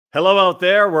Hello out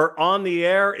there. We're on the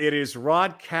air. It is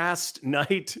Rodcast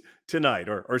night tonight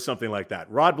or something like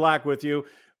that. Rod Black with you,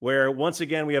 where once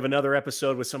again we have another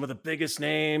episode with some of the biggest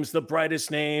names, the brightest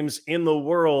names in the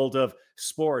world of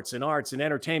sports and arts and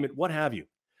entertainment, what have you.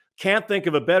 Can't think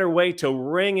of a better way to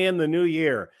ring in the new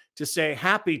year to say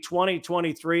happy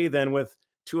 2023 than with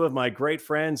two of my great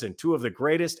friends and two of the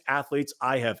greatest athletes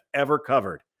I have ever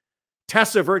covered.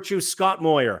 Tessa Virtue, Scott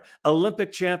Moir,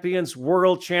 Olympic champions,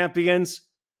 world champions,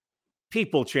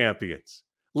 people champions.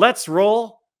 Let's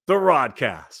roll the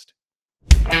Rodcast.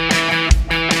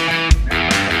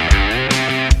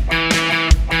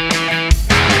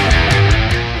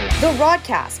 The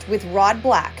Rodcast with Rod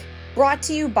Black, brought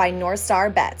to you by North Star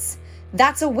Bets.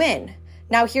 That's a win.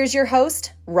 Now here's your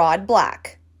host, Rod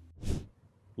Black.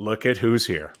 Look at who's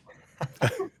here.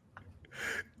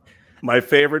 My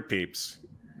favorite peeps,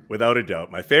 without a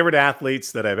doubt. My favorite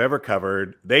athletes that I've ever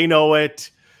covered. They know it.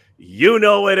 You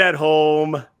know it at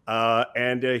home.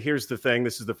 And here's the thing.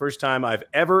 This is the first time I've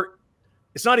ever,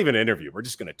 it's not even an interview. We're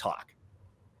just going to talk.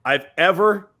 I've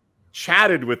ever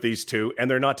chatted with these two and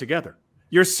they're not together.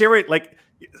 You're serious. Like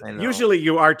usually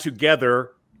you are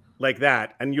together like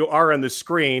that and you are on the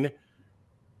screen,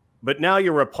 but now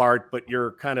you're apart, but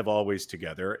you're kind of always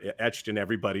together, etched in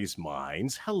everybody's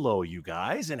minds. Hello, you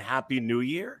guys, and Happy New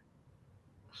Year.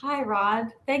 Hi, Rod.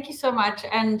 Thank you so much.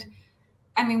 And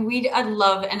I mean, I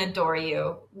love and adore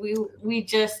you. We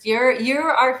just,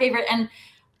 you're our favorite. And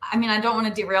I mean, I don't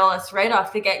want to derail us right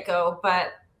off the get-go,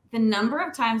 but the number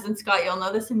of times, and Scott, you'll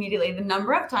know this immediately, the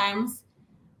number of times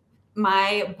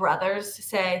my brothers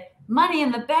say, Money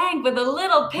in the Bank with a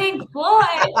little Pink Floyd.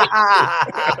 Or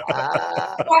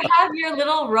have your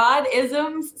little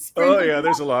Rod-isms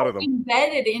there's a lot of them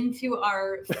embedded into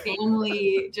our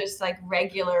family, just like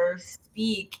regular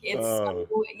speak. It's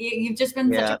you've just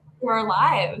been such a part of our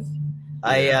lives.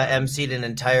 I emceed an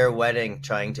entire wedding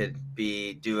trying to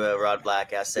do a Rod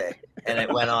Black essay, and it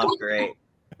went off great.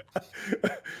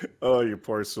 Oh, you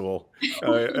poor soul.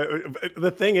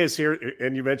 The thing is here,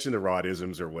 and you mentioned the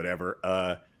Rod-isms or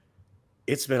whatever.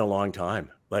 It's been a long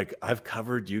time. Like I've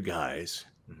covered you guys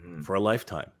for a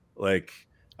lifetime. Like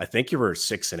I think you were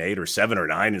 6 and 8 or 7 or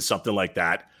 9 and something like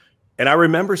that. And I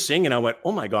remember seeing and I went,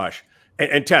 oh my gosh.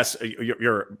 And Tess,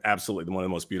 you're absolutely one of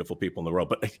the most beautiful people in the world.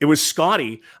 But it was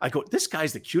Scotty. I go, this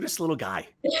guy's the cutest little guy.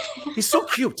 He's so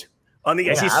cute on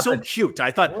the ice. He's so cute. I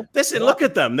thought, listen, look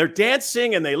at them. They're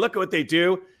dancing and they look at what they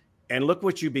do. And look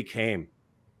what you became.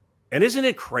 And isn't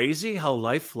it crazy how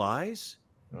life flies?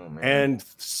 Oh, and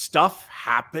stuff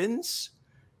happens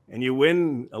and you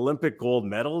win Olympic gold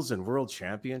medals and world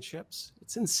championships.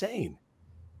 It's insane.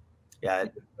 Yeah,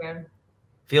 it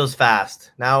feels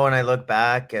fast. Now when I look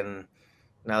back and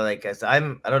now, like I said,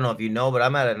 I don't know if you know, but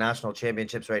I'm at a national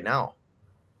championships right now.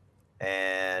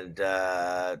 And,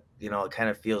 it kind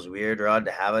of feels weird, Rod,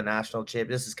 to have a national champ.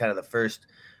 This is kind of the first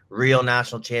real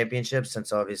national championship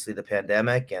since obviously the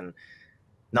pandemic, and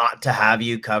not to have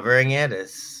you covering it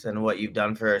and what you've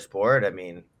done for our sport. I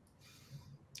mean,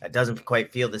 it doesn't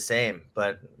quite feel the same,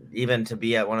 but even to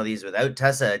be at one of these without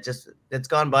Tessa, it's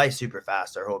gone by super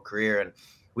fast, our whole career. And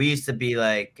we used to be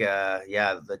like,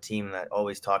 the team that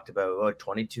always talked about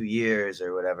 22 years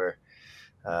or whatever.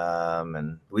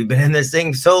 And we've been in this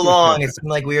thing so long. It seemed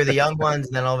like we were the young ones,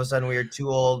 and then all of a sudden we were too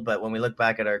old. But when we look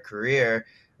back at our career,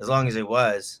 as long as it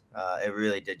was, it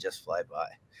really did just fly by.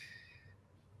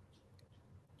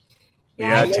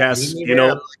 Yeah, Tess,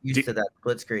 used to that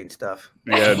split screen stuff.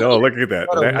 Yeah, no, look at that.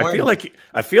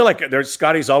 I feel like there's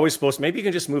Scotty's always supposed to, maybe you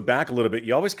can just move back a little bit.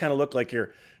 You always kind of look like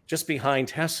you're just behind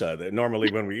Tessa that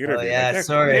normally when we interview.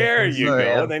 Sorry. There you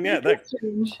go. Then but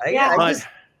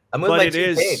it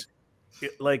is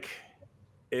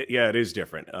it is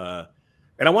different. And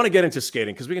I want to get into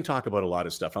skating because we can talk about a lot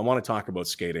of stuff. I want to talk about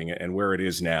skating and where it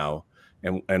is now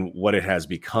and what it has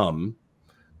become.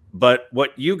 But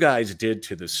what you guys did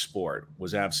to the sport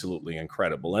was absolutely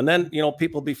incredible. And then,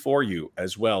 people before you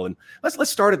as well. And let's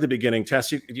start at the beginning,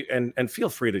 Tess, and feel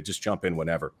free to just jump in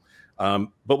whenever.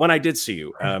 But when I did see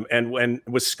you, and when it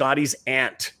was Scotty's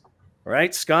aunt,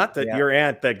 right, Scott, your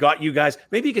aunt that got you guys,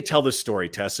 maybe you could tell the story,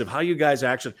 Tess, of how you guys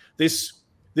actually,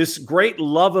 this great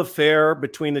love affair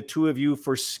between the two of you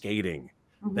for skating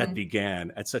that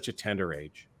began at such a tender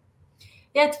age.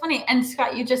 Yeah, it's funny. And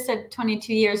Scott, you just said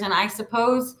 22 years, and I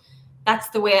suppose that's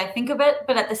the way I think of it.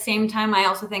 But at the same time, I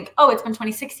also think, it's been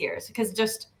 26 years because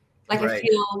just like I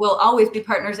feel we'll always be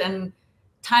partners and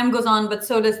time goes on, but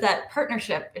so does that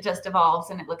partnership. It just evolves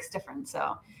and it looks different.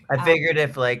 So I figured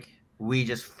if we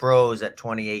just froze at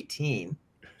 2018,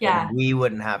 we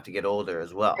wouldn't have to get older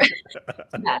as well.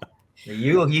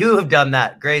 You have done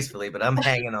that gracefully, but I'm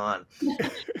hanging on.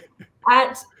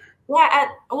 Yeah.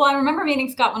 Well, I remember meeting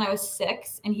Scott when I was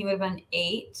 6 and he would have been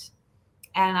 8.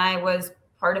 And I was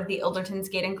part of the Ilderton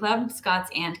Skating Club. Scott's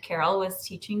aunt Carol was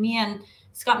teaching me. And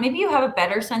Scott, maybe you have a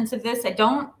better sense of this. I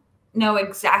don't know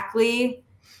exactly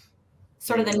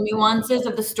sort of the nuances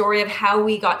of the story of how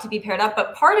we got to be paired up.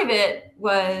 But part of it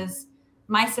was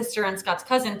my sister and Scott's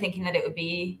cousin thinking that it would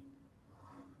be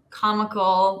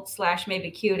comical / maybe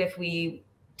cute if we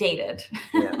dated.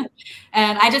 Yeah.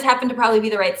 And I just happened to probably be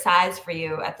the right size for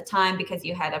you at the time because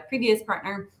you had a previous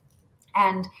partner.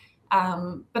 And,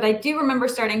 but I do remember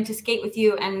starting to skate with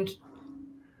you, and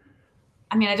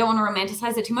I mean, I don't want to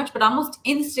romanticize it too much, but almost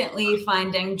instantly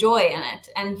finding joy in it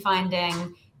and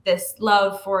finding this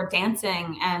love for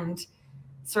dancing and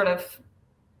sort of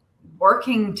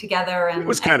working together. And it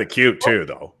was kind of cute too,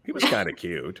 though. He was kind of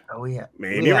cute. Oh yeah,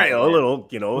 maybe a little,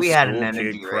 we had an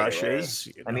energy kid crushes.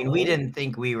 Right. I mean, we didn't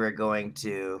think we were going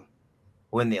to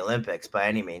win the Olympics by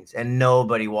any means, and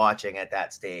nobody watching at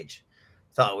that stage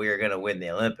thought we were going to win the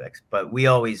Olympics. But we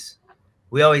always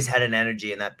had an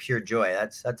energy and that pure joy.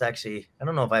 That's actually, I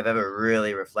don't know if I've ever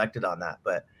really reflected on that,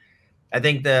 but I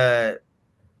think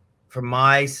from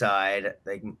my side,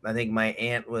 like, I think my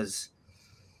aunt was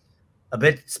a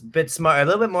bit smart, a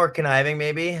little bit more conniving,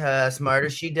 maybe smarter.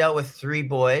 She dealt with 3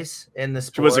 boys in the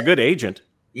sport. She was a good agent.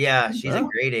 Yeah, she's a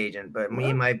great agent. But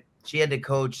she had to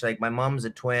coach. Like, my mom's a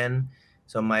twin,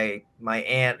 so my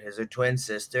aunt is her twin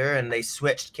sister, and they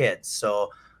switched kids. So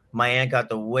my aunt got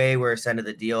the way worse end of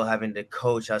the deal, having to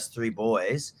coach us 3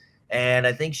 boys. And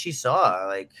I think she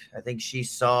saw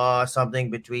something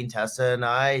between Tessa and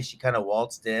I. She kind of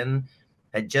waltzed in,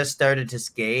 had just started to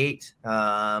skate.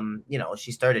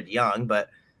 She started young, but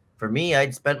for me,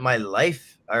 I'd spent my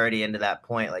life already into that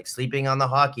point, like sleeping on the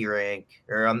hockey rink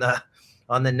or on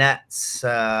the nets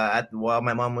while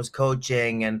my mom was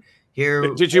coaching. And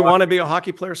here, did you want to be a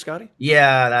hockey player, Scotty?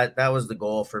 Yeah, that was the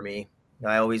goal for me.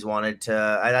 I always wanted to.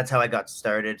 That's how I got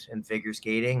started in figure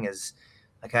skating. Is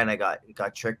I kind of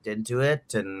got tricked into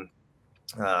it, and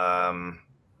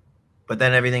but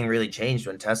then everything really changed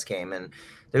when Tess came, and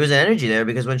there was an energy there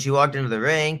because when she walked into the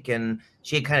rink and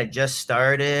she had kind of just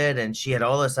started and she had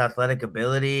all this athletic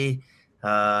ability.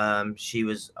 She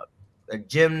was a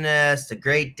gymnast, a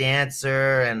great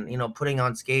dancer, and putting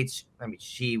on skates. I mean,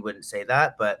 she wouldn't say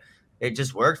that, but it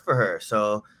just worked for her.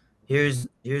 So here's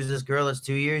this girl that's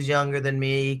 2 years younger than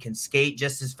me, can skate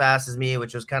just as fast as me,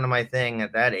 which was kind of my thing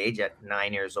at that age, at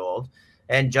 9 years old,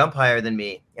 and jump higher than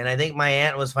me. And I think my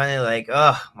aunt was finally like,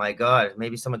 oh my God,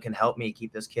 maybe someone can help me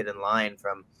keep this kid in line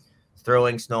from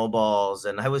throwing snowballs.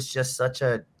 And I was just such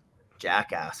a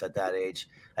jackass at that age.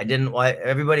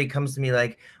 Everybody comes to me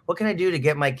like, what can I do to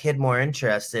get my kid more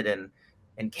interested in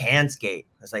can skate?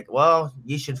 I was like, well,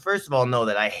 you should first of all know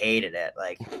that I hated it.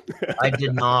 Like, I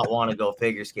did not want to go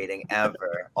figure skating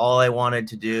ever. All I wanted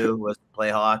to do was play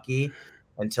hockey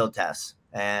until Tess.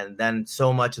 And then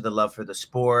so much of the love for the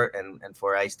sport and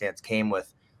for ice dance came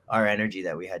with our energy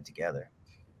that we had together.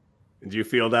 Do you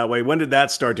feel that way? When did that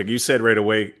start to? You said right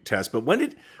away, Tess, but when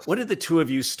did the two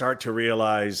of you start to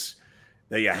realize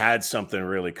that you had something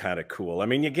really kind of cool? I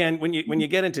mean, again, when you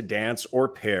get into dance or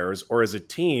pairs or as a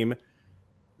team,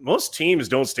 most teams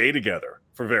don't stay together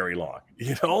for very long,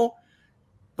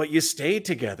 but you stayed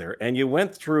together and you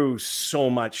went through so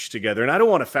much together. And I don't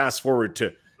want to fast forward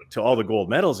to all the gold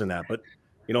medals in that, but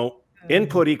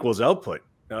input equals output.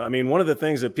 I mean, one of the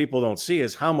things that people don't see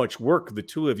is how much work the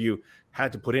two of you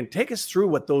had to put in. Take us through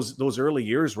what those early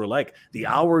years were like, the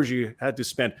hours you had to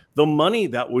spend, the money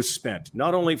that was spent,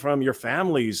 not only from your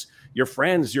families, your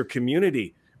friends, your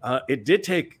community. It did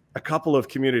take a couple of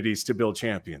communities to build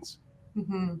champions.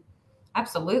 Mm-hmm.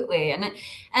 Absolutely. And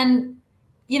I'm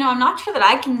not sure that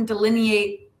I can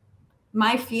delineate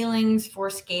my feelings for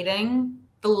skating,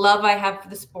 the love I have for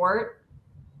the sport,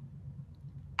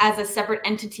 as a separate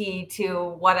entity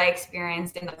to what I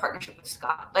experienced in the partnership with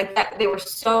Scott. Like that, they were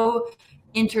so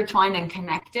intertwined and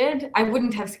connected. I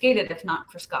wouldn't have skated if not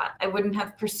for Scott. I wouldn't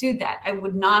have pursued that. I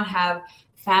would not have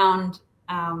found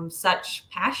such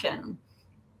passion.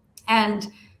 And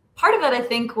part of that, I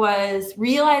think, was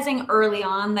realizing early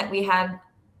on that we had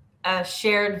a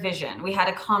shared vision. We had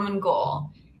a common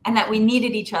goal, and that we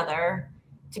needed each other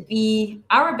to be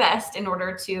our best in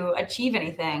order to achieve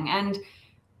anything. And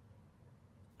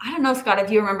I don't know, Scott,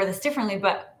 if you remember this differently,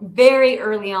 but very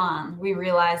early on, we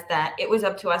realized that it was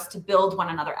up to us to build one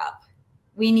another up.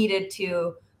 We needed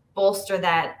to bolster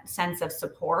that sense of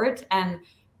support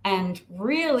and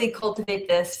really cultivate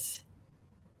this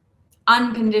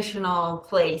unconditional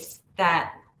place,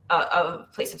 that a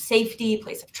place of safety,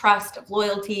 place of trust, of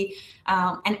loyalty,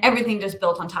 and everything just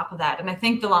built on top of that. And I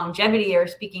think the longevity, or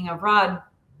speaking of Rod,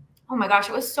 oh my gosh,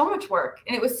 it was so much work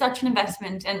and it was such an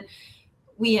investment. And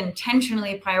we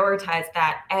intentionally prioritized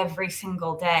that every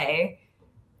single day.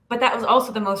 But that was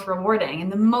also the most rewarding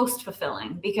and the most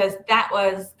fulfilling, because that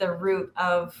was the root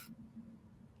of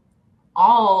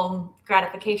all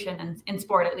gratification in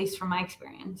sport, at least from my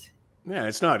experience. Yeah,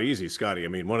 it's not easy, Scotty. I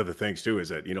mean, one of the things too is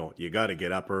that, you know, you got to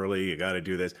get up early. You got to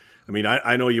do this. I mean,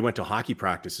 I know you went to hockey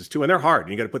practices too, and they're hard.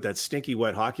 And you got to put that stinky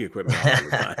wet hockey equipment on all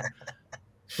the time.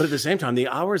 But at the same time, the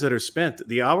hours that are spent,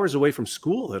 the hours away from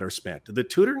school that are spent, the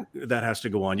tutoring that has to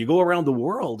go on, you go around the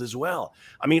world as well.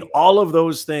 I mean, all of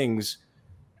those things.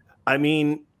 I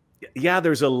mean, yeah,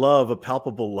 there's a love, a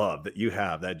palpable love that you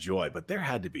have, that joy. But there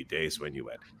had to be days when you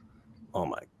went, oh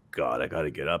my God, I got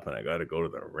to get up and I got to go to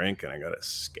the rink and I got to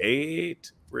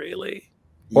skate. Really?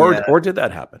 Yeah. Or did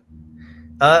that happen?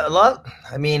 A lot.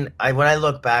 I mean, when I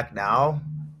look back now,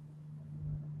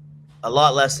 a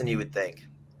lot less than you would think.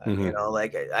 Mm-hmm. You know,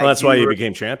 like well, that's why you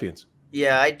became champions.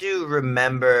 Yeah, I do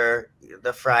remember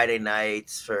the Friday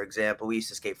nights, for example. We used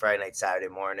to skate Friday night, Saturday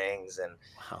mornings, and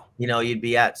wow. You know, you'd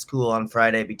be at school on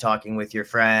Friday, be talking with your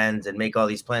friends, and make all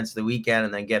these plans for the weekend,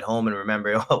 and then get home and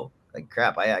remember, oh, like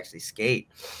crap, I actually skate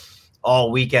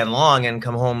all weekend long, and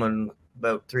come home and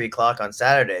about 3 o'clock on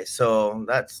Saturday. So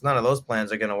that's none of those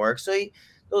plans are going to work. So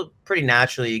pretty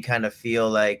naturally, you kind of feel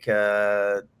like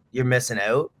you're missing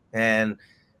out. And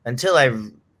until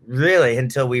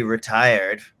we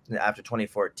retired after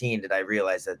 2014, did I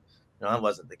realize that, you know, that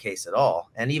wasn't the case at all.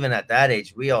 And even at that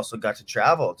age, we also got to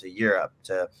travel to Europe,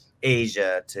 to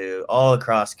Asia, to all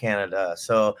across Canada.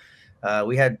 So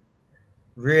we had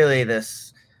really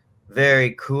this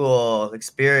very cool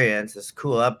experience, this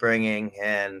cool upbringing.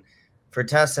 And for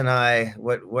Tess and I,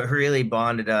 what really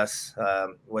bonded us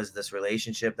was this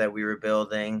relationship that we were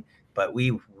building. But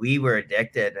we were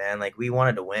addicted, man. Like, we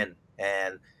wanted to win,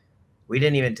 and we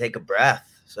didn't even take a breath.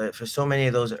 So for so many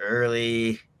of those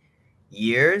early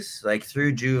years, like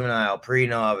through juvenile,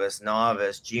 pre-novice,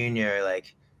 novice, junior,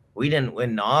 like we didn't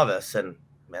win novice, and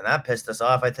man, that pissed us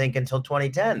off, I think, until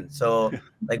 2010. So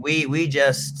like we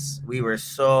were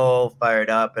so fired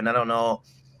up. And I don't know,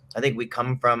 I think we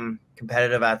come from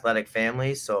competitive athletic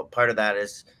families, so part of that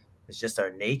is just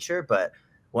our nature. But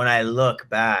when I look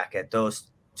back at those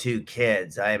two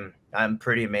kids, I'm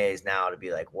pretty amazed now to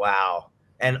be like, wow.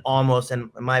 And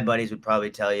my buddies would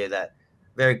probably tell you that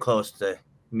very close to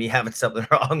me having something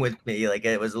wrong with me. Like,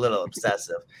 it was a little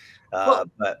obsessive. But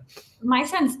my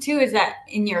sense too is that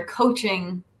in your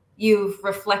coaching, you've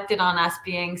reflected on us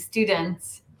being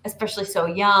students, especially so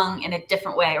young, in a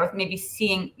different way, or maybe you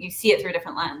see it through a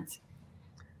different lens.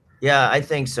 Yeah, I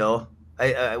think so.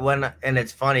 And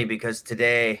it's funny because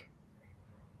today,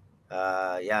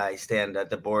 I stand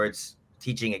at the boards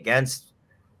teaching against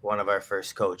one of our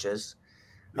first coaches.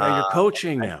 Yeah, you're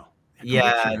coaching now.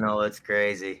 I know, it's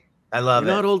crazy. I love it.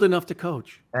 You're not old enough to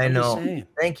coach. I know.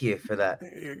 Thank you for that.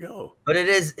 There you go. But it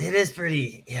is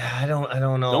pretty. Yeah, I don't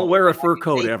know. Don't wear a fur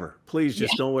coat ever. Please,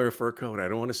 just don't wear a fur coat. I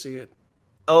don't want to see it.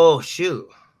 Oh, shoot.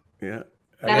 Yeah.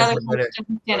 That other coach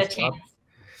doesn't stand a chance.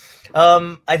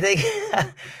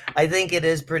 I think it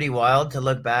is pretty wild to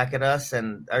look back at us,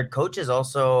 and our coaches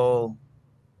also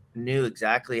knew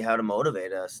exactly how to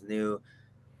motivate us.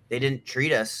 They didn't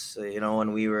treat us,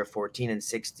 when we were 14 and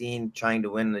 16 trying to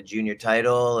win the junior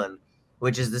title, and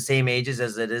which is the same ages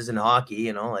as it is in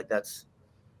hockey, like that's,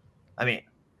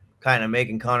 kind of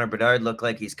making Connor Bedard look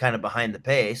like he's kind of behind the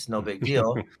pace. No big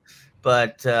deal.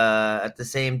 But at the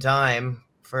same time,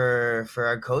 for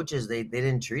our coaches, they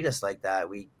didn't treat us like that.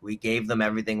 We gave them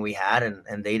everything we had,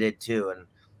 and they did too. And,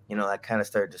 that kind of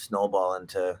started to snowball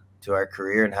into our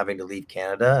career, and having to leave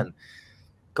Canada and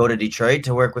go to Detroit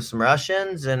to work with some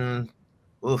Russians. And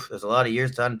there's a lot of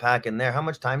years to unpack in there. How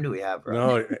much time do we have, Rob?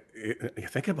 No, you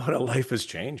think about how life has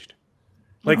changed.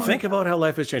 Think about how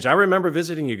life has changed. I remember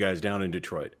visiting you guys down in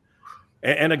Detroit.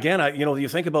 And again, you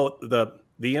think about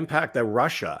the impact that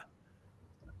Russia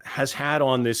has had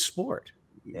on this sport.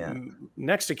 Yeah.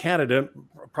 Next to Canada,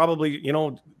 probably,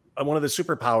 one of the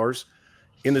superpowers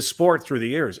in the sport through the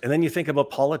years. And then you think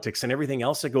about politics and everything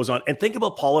else that goes on, and think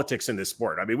about politics in this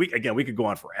sport. We could go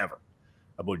on forever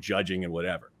about judging and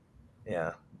whatever.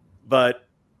 Yeah. But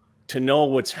to know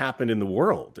what's happened in the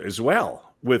world as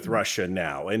well with Russia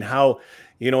now, and how,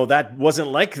 that wasn't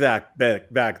like that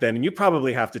back then. And you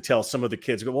probably have to tell some of the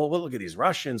kids, well, look at these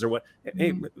Russians or what.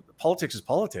 Hey, politics is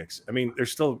politics. They're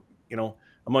still,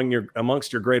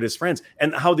 amongst your greatest friends.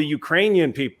 And how the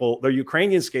Ukrainian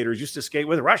skaters used to skate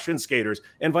with Russian skaters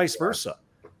and vice versa.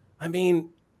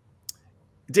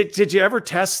 Did you ever,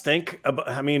 Tess, think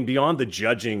about, beyond the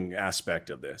judging aspect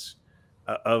of this,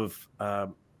 of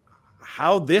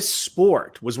how this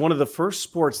sport was one of the first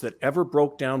sports that ever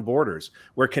broke down borders,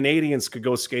 where Canadians could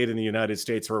go skate in the United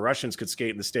States, where Russians could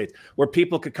skate in the States, where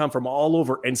people could come from all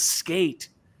over and skate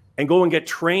and go and get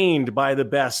trained by the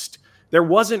best. There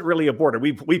wasn't really a border.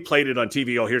 We played it on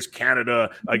TV. Oh, here's Canada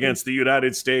against the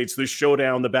United States, the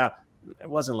showdown, the battle. It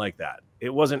wasn't like that.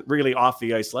 It wasn't really off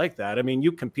the ice like that. I mean,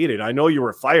 you competed. I know you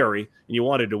were fiery and you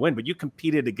wanted to win, but you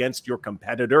competed against your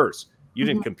competitors. You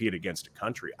didn't compete against a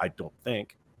country, I don't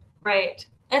think. Right.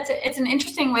 It's an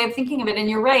interesting way of thinking of it. And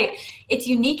you're right. It's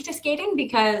unique to skating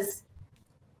because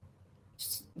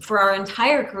for our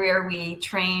entire career, we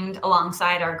trained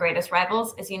alongside our greatest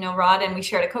rivals, as you know, Rod, and we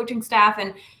shared a coaching staff.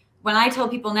 And when I tell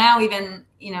people now, even,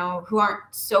 you know, who aren't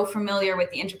so familiar with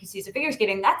the intricacies of figure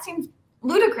skating, that seems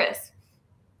ludicrous.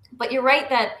 But you're right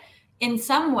that in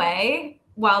some way,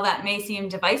 while that may seem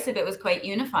divisive, it was quite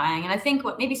unifying. And I think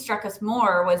what maybe struck us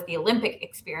more was the Olympic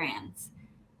experience.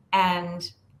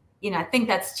 And, you know, I think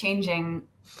that's changing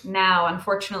now,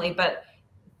 unfortunately, but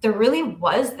there really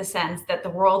was the sense that the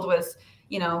world was,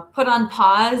 you know, put on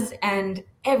pause and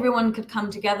everyone could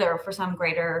come together for some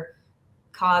greater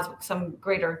cause, some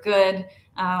greater good.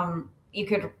 You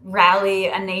could rally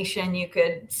a nation, you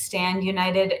could stand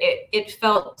united. It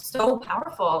felt so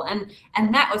powerful, and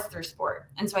that was through sport.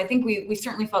 And so I think we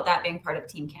certainly felt that being part of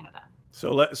Team Canada.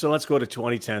 So let's go to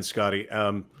 2010, Scotty.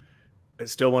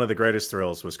 It's still one of the greatest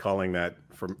thrills was calling that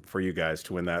for you guys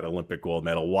to win that Olympic gold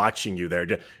medal, watching you there.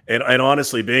 And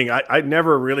honestly, I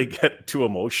never really get too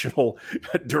emotional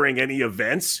during any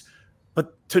events,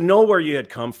 but to know where you had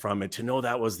come from and to know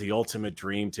that was the ultimate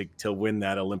dream to win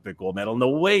that Olympic gold medal and the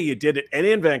way you did it, and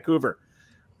in Vancouver.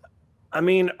 I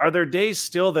mean, are there days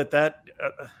still that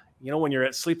you know, when you're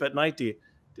at sleep at night, do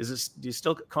you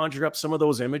still conjure up some of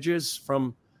those images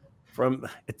from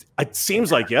it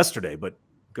seems like yesterday, but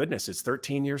goodness, it's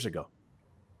 13 years ago.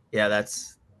 Yeah,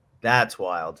 that's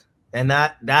wild. And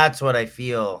that's what I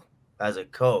feel as a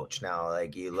coach now.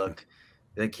 Like, you look,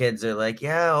 the kids are like,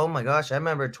 yeah, oh my gosh, I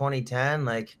remember 2010.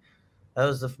 Like, that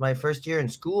was my first year in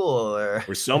school.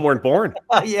 Or some weren't born.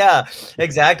 Yeah,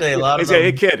 exactly. A lot of them,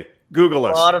 hey kid, Google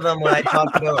us. A lot of them, when I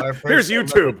talk about our first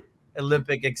here's YouTube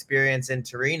Olympic experience in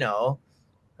Torino,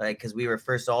 like, because we were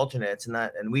first alternates,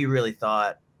 and we really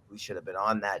thought we should have been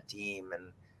on that team.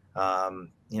 And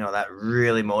you know, that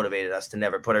really motivated us to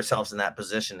never put ourselves in that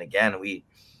position again. We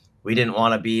didn't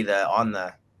want to be on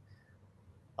the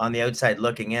outside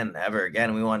looking in ever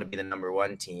again. We wanted to be the number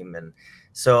one team. And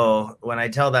so when I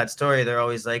tell that story, they're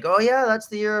always like, oh yeah, that's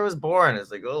the year I was born.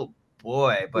 It's like, oh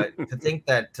boy. But to think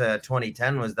that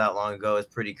 2010 was that long ago is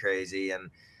pretty crazy. And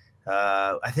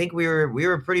I think we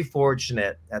were pretty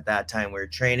fortunate at that time. We were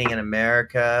training in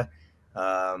America.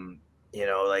 You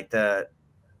know, like the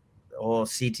whole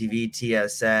CTV,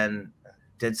 TSN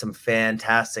did some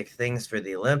fantastic things for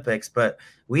the Olympics, but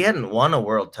we hadn't won a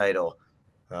world title.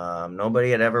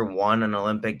 Nobody had ever won an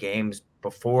Olympic Games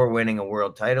before winning a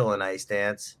world title in ice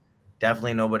dance.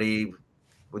 Definitely nobody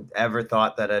would ever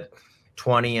thought that a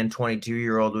 20 and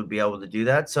 22-year-old would be able to do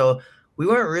that. So we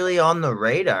weren't really on the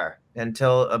radar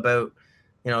until about,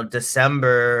 you know,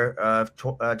 December of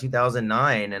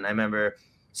 2009. And I remember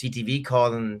CTV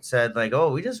called and said, like, oh,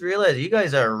 we just realized you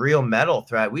guys are a real medal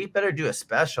threat. We better do a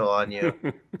special on you.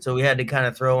 So we had to kind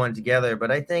of throw one together.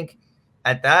 But I think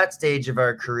at that stage of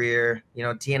our career, you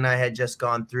know, T and I had just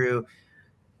gone through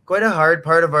quite a hard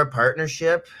part of our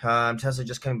partnership. Tessa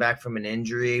just coming back from an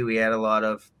injury. We had a lot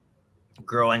of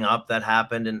growing up that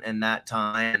happened in that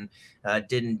time, and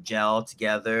didn't gel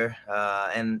together.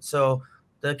 And so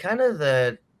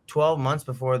the 12 months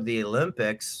before the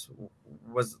Olympics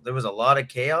there was a lot of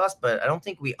chaos, but I don't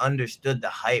think we understood the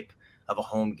hype of a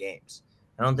home games.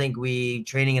 I don't think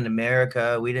training in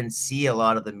America, we didn't see a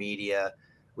lot of the media.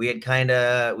 We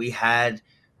had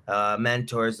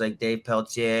mentors like Dave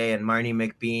Pelletier and Marnie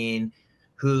McBean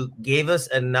who gave us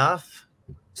enough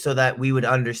so that we would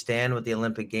understand what the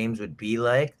Olympic Games would be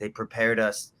like. They prepared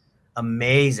us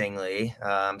amazingly.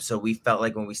 So we felt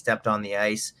like when we stepped on the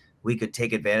ice, we could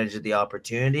take advantage of the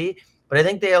opportunity. But I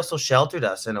think they also sheltered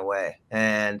us in a way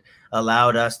and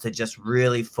allowed us to just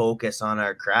really focus on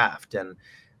our craft. And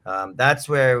that's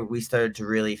where we started to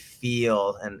really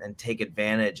feel and take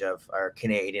advantage of our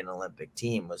Canadian Olympic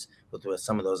team was with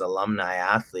some of those alumni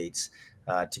athletes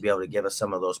to be able to give us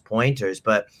some of those pointers.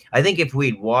 But I think if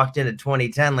we'd walked into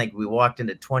 2010 like we walked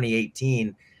into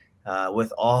 2018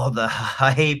 with all the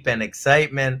hype and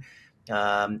excitement,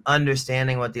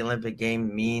 understanding what the Olympic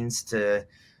game means to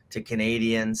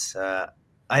Canadians,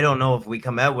 I don't know if we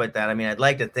come out with that. I mean, I'd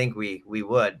like to think we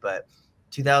would, but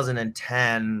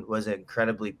 2010 was an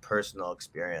incredibly personal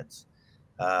experience.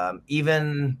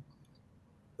 Even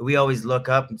we always look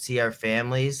up and see our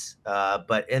families.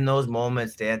 But in those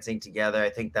moments, dancing together, I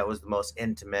think that was the most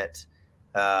intimate.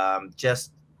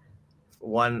 Just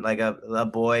one, like a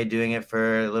boy doing it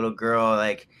for a little girl,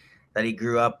 like that he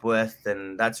grew up with.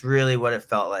 And that's really what it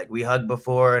felt like. We hugged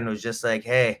before and it was just like,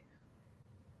 hey,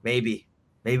 maybe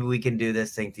we can do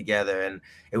this thing together. And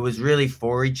it was really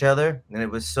for each other. And it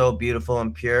was so beautiful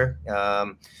and pure.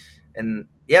 And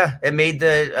yeah, it made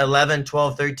the 11,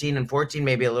 12, 13, and 14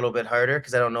 maybe a little bit harder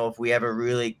because I don't know if we ever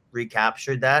really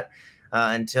recaptured that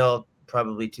until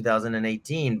probably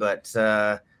 2018.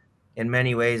 But in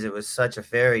many ways, it was such a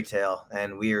fairy tale,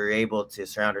 and we were able to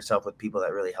surround ourselves with people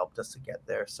that really helped us to get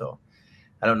there. So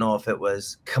I don't know if it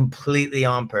was completely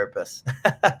on purpose.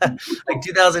 Like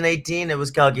 2018, it was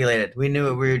calculated. We knew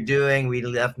what we were doing. We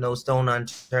left no stone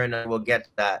unturned, and we'll get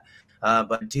to that.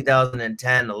 But in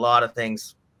 2010, a lot of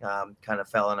things kind of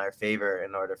fell in our favor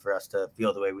in order for us to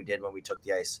feel the way we did when we took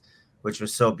the ice, which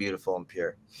was so beautiful and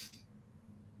pure.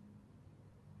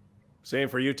 Same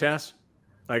for you, Tess?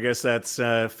 I guess that's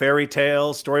fairy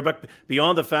tale story, but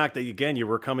beyond the fact that, again, you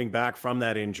were coming back from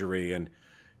that injury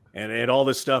and all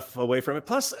this stuff away from it.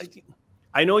 Plus,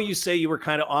 I know you say you were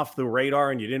kind of off the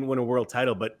radar and you didn't win a world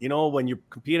title, but you know, when you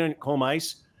compete on home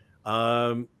ice,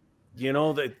 you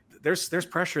know that there's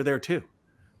pressure there too.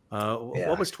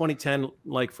 What was 2010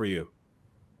 like for you?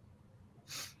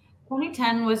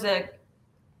 2010 was a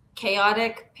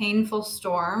chaotic, painful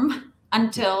storm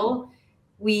until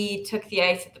we took the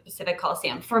ice at the Pacific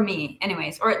Coliseum, for me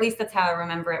anyways, or at least that's how I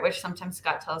remember it, which sometimes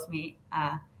Scott tells me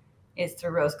is through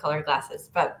rose-colored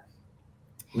glasses. But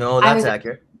no, that's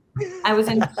accurate. I was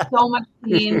in so much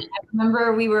pain. I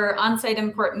remember we were on site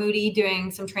in Port Moody doing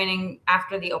some training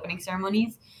after the opening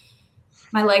ceremonies.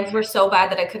 My legs were so bad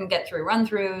that I couldn't get through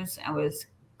run-throughs. I was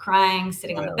crying,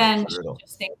 sitting on the bench,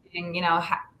 just thinking, you know,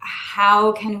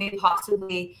 how can we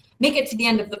possibly make it to the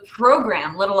end of the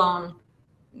program, let alone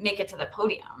make it to the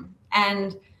podium?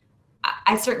 And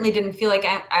I certainly didn't feel like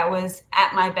I was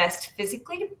at my best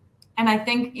physically. And I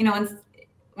think, you know,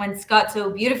 when Scott so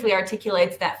beautifully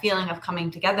articulates that feeling of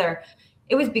coming together,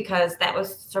 it was because that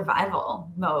was survival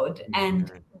mode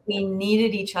and we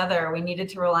needed each other. We needed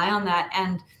to rely on that.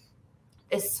 And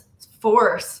this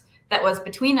force that was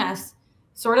between us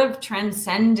sort of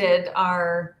transcended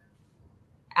our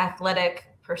athletic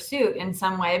pursuit in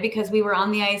some way, because we were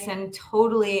on the ice and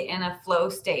totally in a flow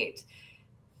state.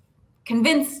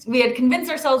 We had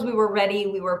convinced ourselves we were ready,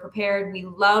 we were prepared, we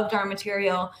loved our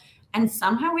material, and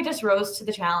somehow we just rose to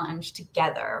the challenge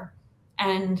together.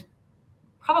 And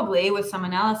probably with some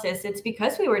analysis, it's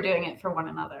because we were doing it for one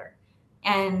another.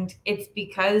 And it's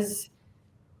because,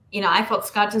 you know, I felt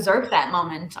Scott deserved that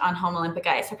moment on home Olympic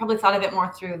ice. I probably thought of it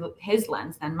more through his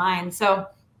lens than mine. So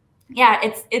yeah,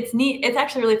 it's neat. It's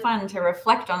actually really fun to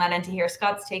reflect on that and to hear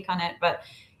Scott's take on it. But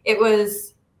it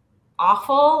was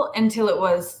awful until it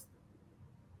was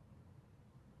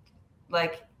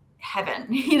like heaven.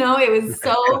 You know, it was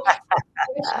so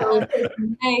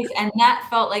nice, and that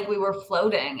felt like we were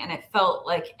floating, and it felt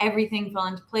like everything fell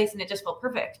into place, and it just felt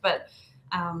perfect. But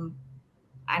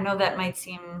I know that might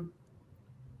seem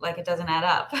like it doesn't add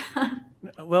up.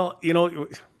 Well, you know,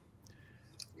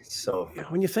 so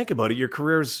when you think about it, your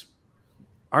careers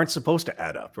aren't supposed to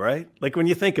add up, right? Like when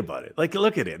you think about it, like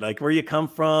look at it, like where you come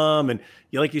from, and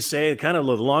you, like you say, kind of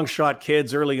the long shot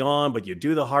kids early on, but you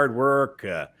do the hard work.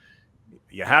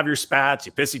 You have your spats,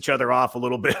 you piss each other off a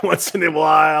little bit once in a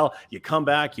while. You come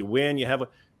back, you win, you have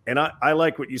and I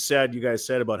like what you guys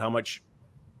said about how much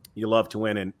you love to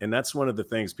win. And that's one of the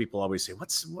things people always say,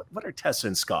 what are Tessa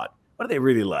and Scott? What are they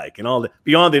really like? And all the,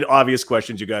 beyond the obvious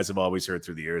questions you guys have always heard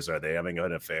through the years, are they having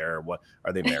an affair? What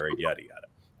are they married? Yada, yada.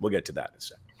 We'll get to that in a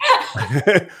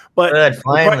second. But good,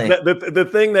 finally.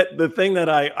 The thing that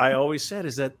I always said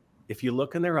is that if you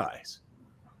look in their eyes,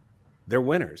 they're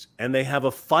winners, and they have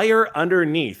a fire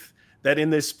underneath that in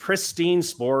this pristine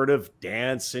sport of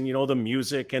dance and, you know, the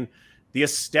music and the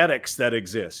aesthetics that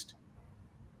exist.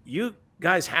 You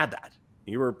guys had that.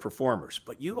 You were performers,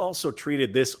 but you also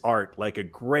treated this art like a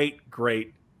great,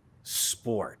 great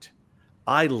sport.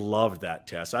 I loved that,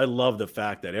 Tess. I love the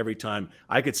fact that every time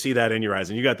I could see that in your eyes,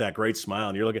 and you got that great smile,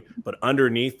 and you're looking, but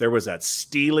underneath there was that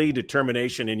steely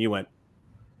determination, and you went,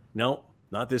 no,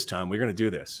 not this time. We're going to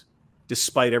do this,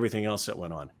 despite everything else that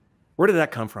went on. Where did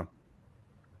that come from?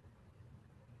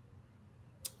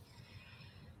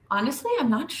 Honestly, I'm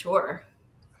not sure.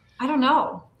 I don't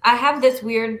know. I have this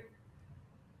weird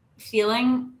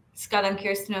feeling, Scott, I'm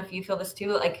curious to know if you feel this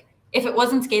too. Like, if it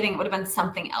wasn't skating, it would have been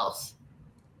something else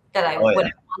that I would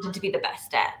have wanted to be the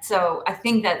best at. So I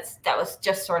think that was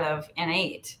just sort of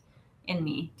innate in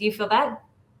me. Do you feel that?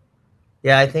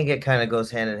 Yeah, I think it kind of goes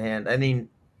hand in hand. I mean,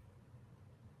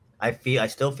 I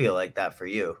still feel like that for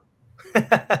you.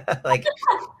 Like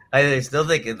I still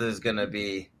think there's gonna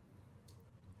be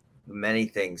many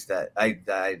things that I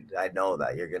know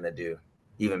that you're gonna do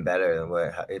even better than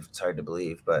what, if it's hard to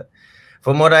believe. But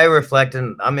from what I reflect,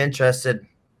 and I'm interested,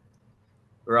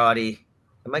 Roddy.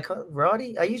 Am I called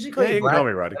Roddy? I usually call Yeah, you you can Black. call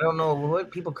me Roddy. I don't know what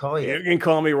people call you. You can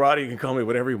call me Roddy. You can call me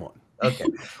whatever you want. Okay.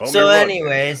 Call me So, Roddy.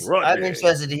 anyways, Roddy. I'm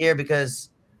interested to hear because,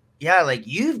 yeah, like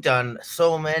you've done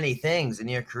so many things in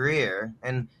your career,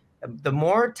 and the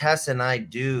more Tess and I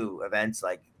do events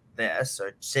like this,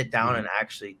 or sit down and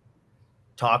actually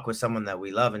talk with someone that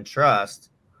we love and trust,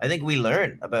 I think we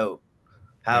learn about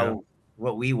how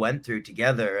what we went through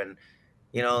together. And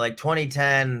you know, like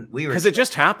 2010, we were, because it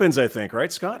just happens, I think,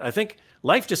 right, Scott? I think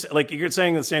life just, like you're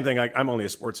saying the same thing. I'm only a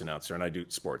sports announcer and I do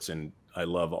sports and I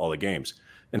love all the games.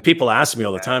 And people ask me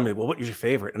all the time, well, what is your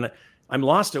favorite? And I'm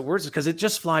lost at words because it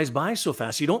just flies by so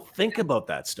fast. You don't think about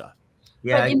that stuff.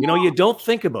 yeah, But, You know, you don't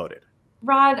think about it.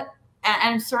 Rod, and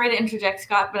I'm sorry to interject,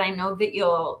 Scott, but I know that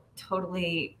you'll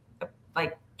totally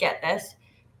like get this.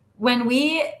 When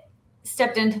we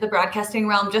stepped into the broadcasting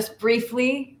realm just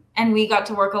briefly and we got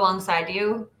to work alongside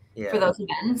you for those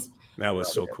events, that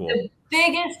was so cool. The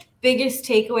biggest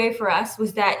takeaway for us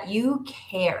was that you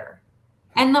care,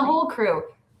 and the whole crew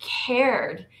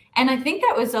cared. And I think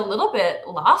that was a little bit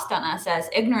lost on us as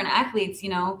ignorant athletes. You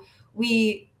know,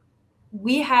 we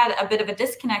had a bit of a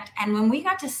disconnect, and when we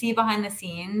got to see behind the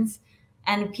scenes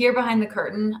and peer behind the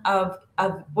curtain of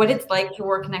what it's like to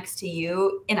work next to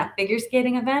you in a figure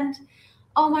skating event,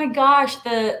 oh my gosh,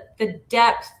 the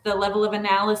depth, the level of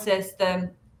analysis,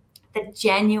 the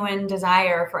genuine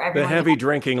desire for everyone. The heavy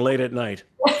drinking late at night.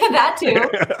 That too.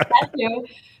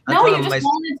 No, you just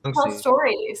wanted to tell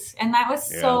stories. And that was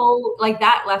so, like,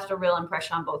 that left a real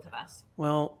impression on both of us.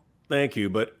 Well, thank you.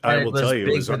 But I will tell you,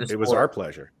 it was our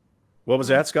pleasure. What was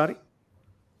that, Scotty?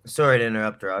 Sorry to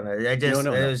interrupt, Rod.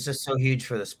 It was just so huge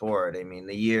for the sport. I mean,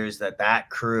 the years that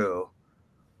crew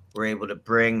were able to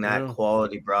bring that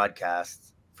quality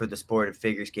broadcast for the sport of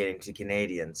figure skating to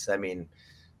Canadians. I mean,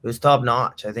 it was top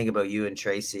notch. I think about you and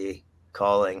Tracy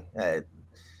calling. It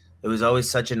was always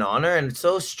such an honor, and it's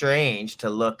so strange to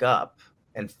look up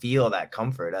and feel that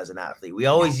comfort as an athlete. We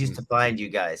always used to find you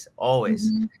guys, always,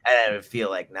 and it would feel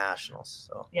like nationals.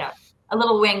 So yeah, a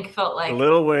little wink felt like a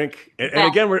little wink. And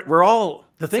again, we're all,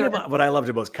 the thing about what I loved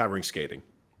about covering skating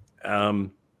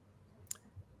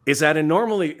is that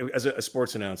normally as a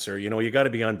sports announcer, you know, you got to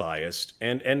be unbiased,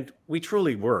 and we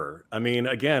truly were. I mean,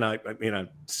 again, I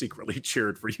secretly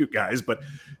cheered for you guys, but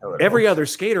every other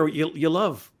skater you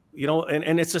love, you know,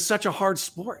 and it's such a hard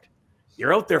sport.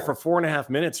 You're out there for 4.5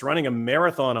 minutes running a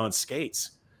marathon on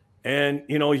skates, and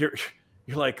you know you're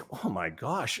like, oh my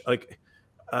gosh, like,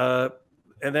 and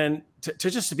then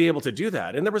to just to be able to do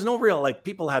that, and there was no real, like,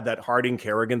 people had that Harding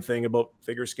Kerrigan thing about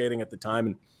figure skating at the time,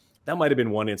 and that might have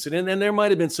been one incident, and there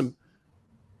might have been some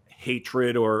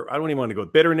hatred, or I don't even want to go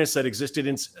bitterness that existed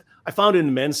in. I found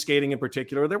in men's skating in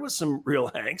particular, there was some real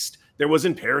angst. There was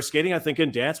in pair skating, I think,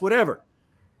 in dance, whatever.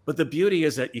 But the beauty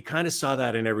is that you kind of saw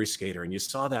that in every skater, and you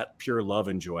saw that pure love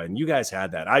and joy, and you guys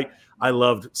had that. I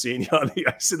loved seeing you on the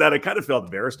ice, and that I kind of felt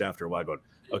embarrassed after a while, going,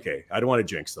 okay, I don't want to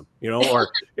jinx them, you know, or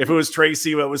if it was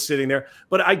Tracy that was sitting there.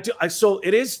 But so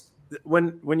it is,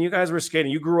 when you guys were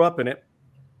skating, you grew up in it.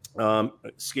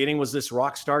 Skating was this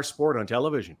rock star sport on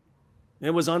television.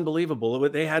 It was unbelievable.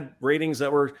 They had ratings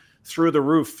that were through the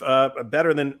roof,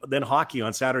 better than hockey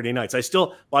on Saturday nights. I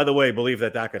still, by the way, believe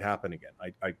that could happen again.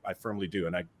 I firmly do,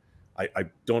 and I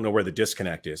don't know where the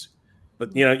disconnect is.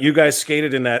 But you know, you guys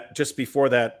skated in that just before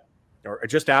that, or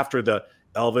just after the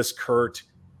Elvis, Kurt,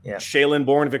 Shaylin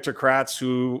Bourne, Victor Kratz,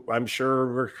 who I'm sure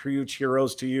were huge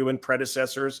heroes to you and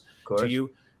predecessors to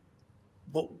you.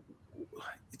 But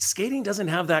skating doesn't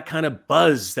have that kind of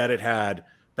buzz that it had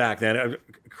back then.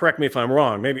 Correct me if I'm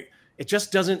wrong. Maybe it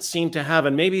just doesn't seem to have,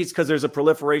 and maybe it's because there's a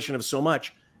proliferation of so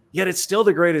much, yet it's still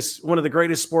one of the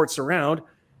greatest sports around,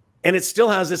 and it still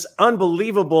has this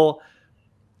unbelievable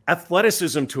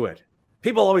athleticism to it.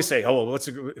 People always say, oh, well,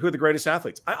 who are the greatest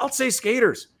athletes? I'll say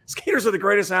skaters. Skaters are the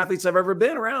greatest athletes I've ever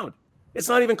been around. It's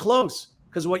not even close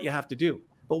because of what you have to do.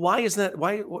 But why is that?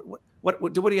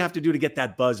 What do you have to do to get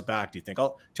that buzz back, do you think?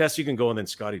 Tess, you can go, and then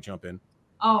Scotty jump in.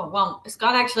 Oh, well,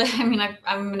 Scott, actually, I mean,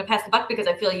 I'm going to pass the buck because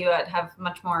I feel you have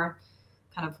much more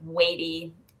kind of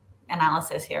weighty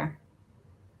analysis here.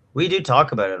 We do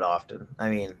talk about it often. I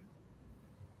mean,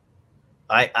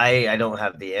 I don't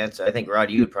have the answer. I think, Rod,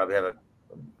 you would probably have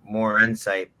more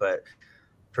insight. But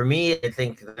for me, I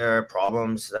think there are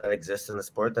problems that exist in the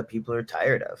sport that people are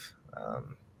tired of.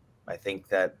 I think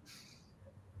that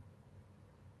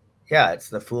yeah, it's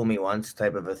the fool me once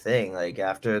type of a thing. Like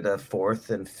after the 4th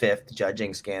and 5th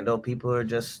judging scandal, people are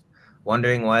just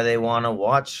wondering why they want to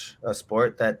watch a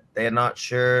sport that they're not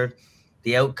sure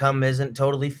the outcome isn't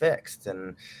totally fixed.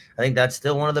 And I think that's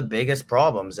still one of the biggest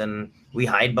problems. And we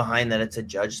hide behind that it's a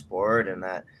judge sport and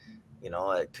that,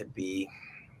 it could be,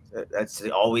 that's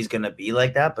always going to be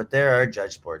like that. But there are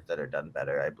judge sports that are done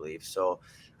better, I believe. So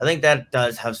I think that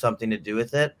does have something to do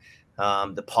with it.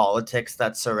 The politics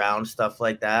that surround stuff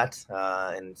like that,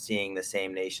 and seeing the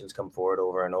same nations come forward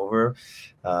over and over.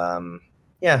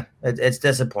 Yeah, it's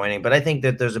disappointing, but I think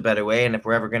that there's a better way. And if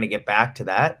we're ever going to get back to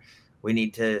that, we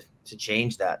need to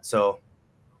change that. So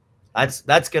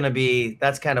that's kind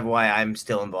of why I'm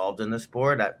still involved in the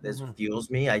sport. This fuels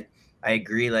me. I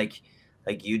agree. Like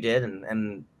you did.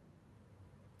 And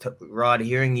Rod,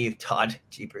 hearing you talk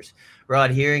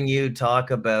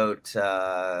about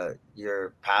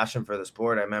your passion for the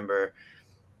sport. I remember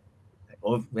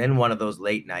in one of those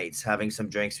late nights having some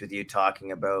drinks with you,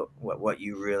 talking about what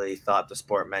you really thought the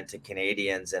sport meant to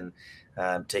Canadians. And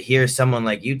to hear someone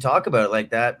like you talk about it like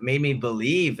that made me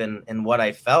believe in what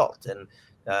I felt. And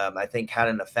I think had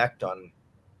an effect on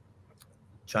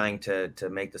trying to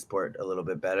make the sport a little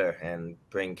bit better and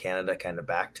bring Canada kind of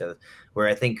back to where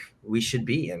I think we should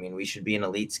be. I mean, we should be an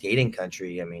elite skating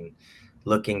country. I mean,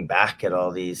 looking back at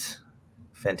all these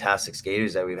fantastic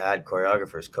skaters that we've had,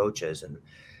 choreographers, coaches, and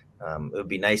it would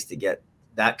be nice to get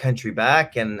that country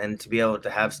back and to be able to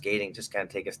have skating just kind of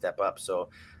take a step up. So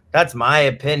that's my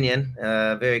opinion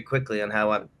very quickly on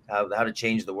how to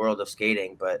change the world of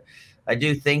skating. But I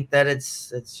do think that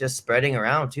it's just spreading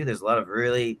around too. There's a lot of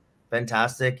really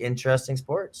fantastic, interesting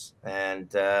sports,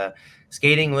 and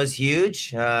skating was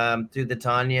huge through the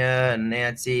Tanya and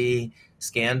Nancy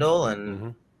scandal,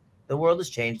 and the world has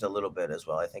changed a little bit as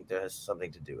well. I think there has something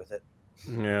to do with it.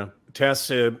 Yeah,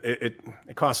 Tess, it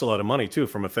costs a lot of money too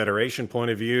from a federation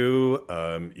point of view.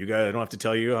 You guys, I don't have to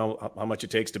tell you how much it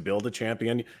takes to build a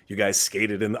champion. You guys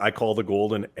skated in, I call the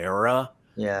golden era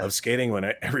of skating,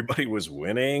 when everybody was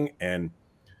winning. And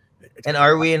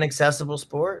are we an accessible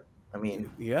sport? I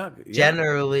mean,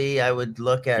 generally I would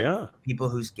look at people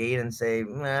who skate and say,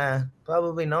 nah,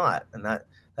 probably not. And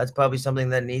that's probably something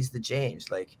that needs to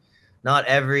change. Like, not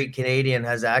every Canadian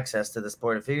has access to the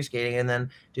sport of figure skating. And then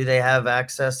do they have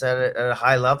access at a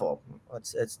high level?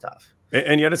 It's tough.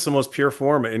 And yet it's the most pure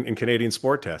form in Canadian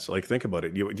sport. Tests. Like, think about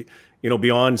it. You know,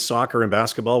 beyond soccer and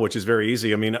basketball, which is very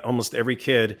easy. I mean, almost every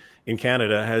kid in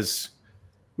Canada has,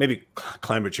 maybe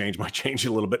climate change might change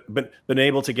a little bit, but been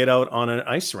able to get out on an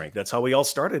ice rink. That's how we all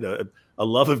started, a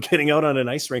love of getting out on an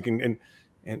ice rink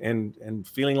and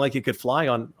feeling like you could fly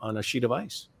on a sheet of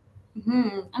ice.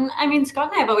 And I mean,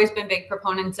 Scott and I have always been big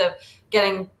proponents of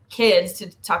getting kids to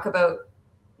talk about,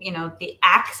 you know, the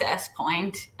access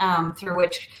point through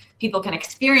which people can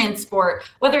experience sport,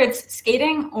 whether it's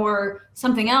skating or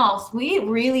something else. We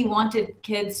really wanted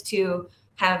kids to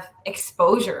have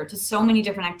exposure to so many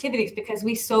different activities because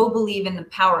we so believe in the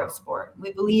power of sport.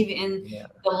 We believe in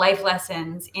the life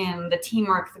lessons, in the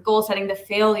teamwork, the goal setting, the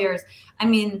failures. I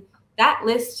mean, that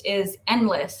list is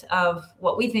endless of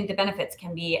what we think the benefits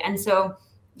can be. And so,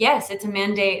 yes, it's a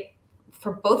mandate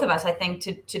for both of us, I think,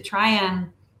 to try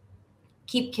and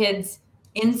keep kids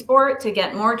in sport, to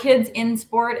get more kids in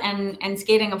sport, and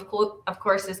skating, of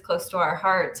course, is close to our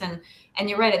hearts. And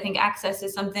you're right. I think access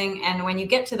is something. And when you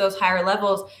get to those higher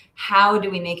levels, how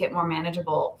do we make it more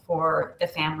manageable for the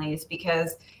families?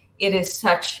 Because it is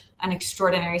such an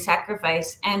extraordinary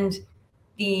sacrifice. And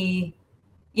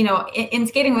you know, in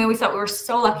skating, we always thought we were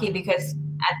so lucky because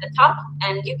at the top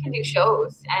end, you can do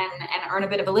shows and earn a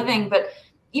bit of a living. But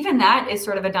even that is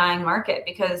sort of a dying market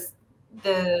because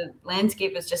the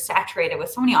landscape is just saturated with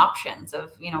so many options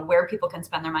of, you know, where people can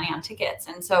spend their money on tickets.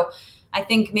 And so I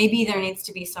think maybe there needs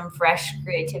to be some fresh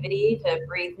creativity to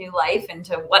breathe new life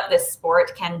into what this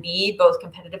sport can be, both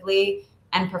competitively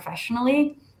and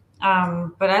professionally.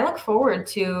 But I look forward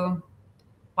to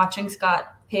watching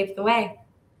Scott pave the way.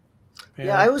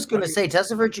 Yeah, I was going to say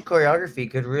Tessa virtue choreography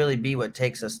could really be what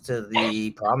takes us to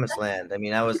the promised land. I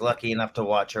mean, I was lucky enough to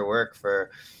watch her work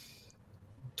for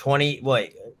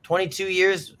 22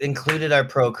 years, included our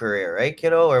pro career, right,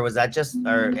 kiddo? Or was that just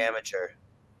our amateur?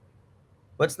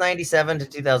 What's 97 to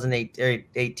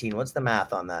 2018? What's the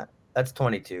math on that? That's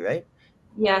 22, right?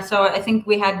 Yeah, so I think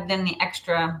we had then the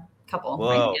extra couple.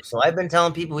 Whoa, right? So I've been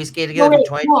telling people we skated together for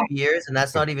 22 years, and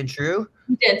that's not even true?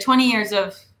 We did 20 years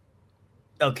of...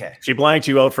 Okay. She blanked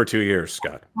you out for 2 years,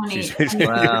 Scott. Wow.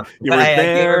 You were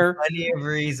there. Plenty of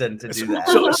reason to do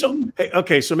that. Hey,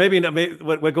 okay, so maybe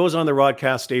what goes on the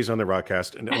Rodcast stays on the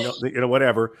Rodcast, and you know,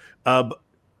 whatever.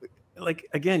 Like,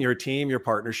 again, your team, your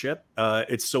partnership,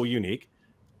 it's so unique.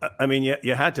 I mean,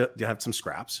 you had to have some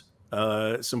scraps,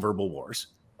 some verbal wars.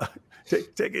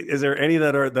 Is there any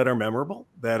that are memorable?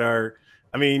 That are,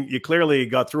 I mean, you clearly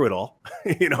got through it all.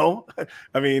 You know,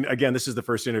 I mean, again, this is the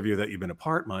first interview that you've been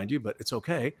apart, mind you, but it's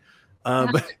okay.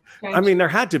 But I mean, there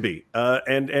had to be.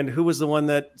 And who was the one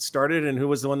that started, and who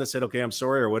was the one that said, "Okay, I'm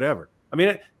sorry," or whatever? I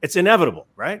mean, it's inevitable,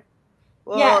 right?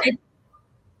 Well, yeah.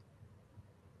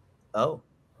 Oh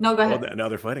no, go ahead. Now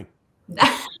they're fighting.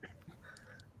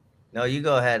 No, you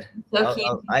go ahead.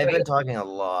 I've been talking a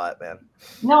lot, man.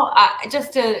 No,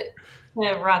 just to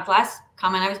Rod's last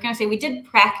comment, I was going to say we did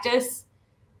practice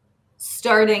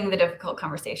starting the difficult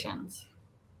conversations.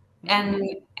 And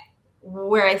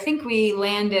where I think we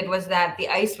landed was that the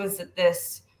ice was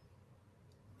this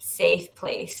safe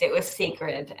place. It was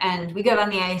sacred. And we got on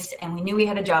the ice and we knew we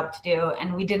had a job to do,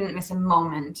 and we didn't miss a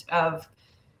moment of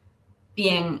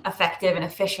being effective and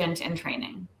efficient in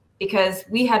training, because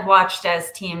we had watched as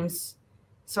teams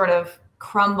sort of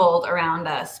crumbled around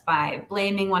us by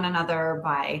blaming one another,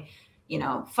 by, you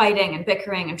know, fighting and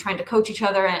bickering and trying to coach each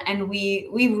other. And we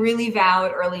really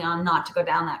vowed early on not to go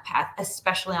down that path,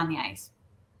 especially on the ice.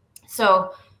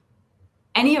 So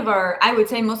any of our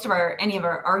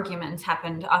arguments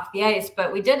happened off the ice,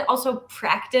 but we did also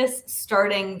practice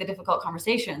starting the difficult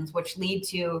conversations, which lead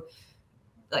to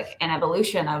like an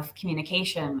evolution of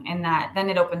communication, and that then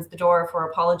it opens the door for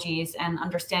apologies and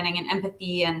understanding and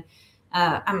empathy. And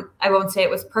I won't say it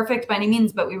was perfect by any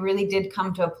means, but we really did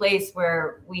come to a place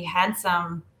where we had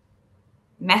some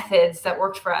methods that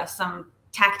worked for us, some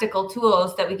tactical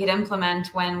tools that we could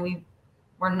implement when we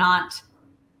were not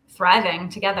thriving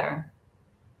together.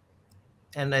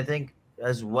 And I think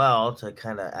as well, to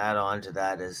kind of add on to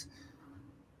that, is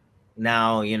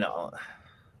now, you know,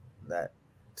 that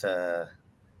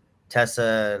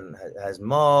Tessa has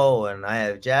Mo and I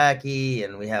have Jackie,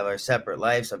 and we have our separate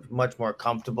lives. I'm much more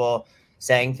comfortable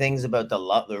saying things about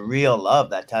the real love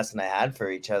that Tessa and I had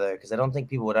for each other, because I don't think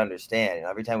people would understand. You know,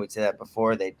 every time we'd say that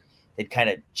before, they'd kind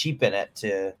of cheapen it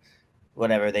to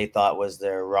whatever they thought was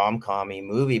their rom-com-y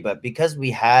movie. But because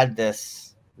we had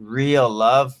this real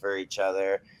love for each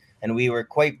other, and we were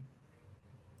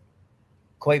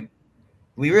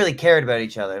we really cared about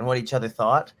each other and what each other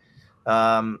thought.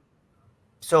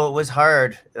 So it was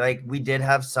hard. Like, we did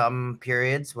have some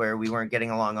periods where we weren't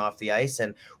getting along off the ice,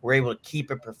 and we're able to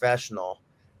keep it professional.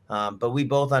 But we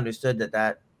both understood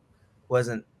that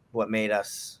wasn't what made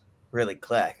us really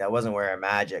click. That wasn't where our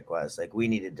magic was. Like, we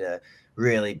needed to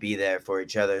really be there for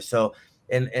each other. So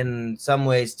in some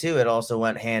ways too, it also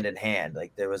went hand in hand.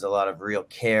 Like, there was a lot of real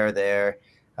care there.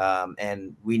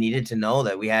 And we needed to know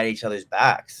that we had each other's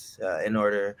backs in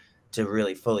order to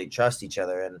really fully trust each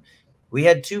other. And we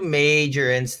had two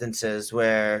major instances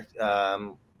where,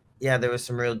 there was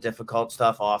some real difficult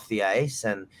stuff off the ice,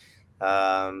 and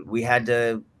we had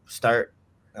to start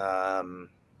from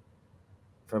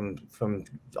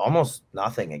almost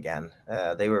nothing again.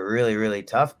 They were really, really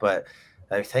tough, but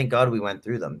thank God we went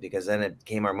through them, because then it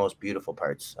came our most beautiful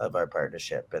parts of our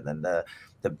partnership, and then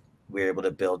we were able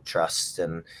to build trust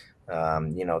and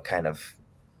kind of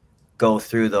go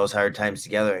through those hard times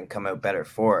together and come out better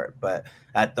for it. But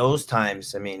at those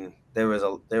times, I mean, there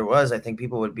was, I think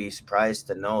people would be surprised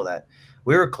to know that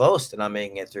we were close to not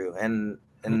making it through. And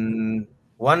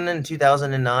one in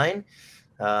 2009,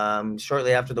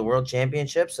 shortly after the World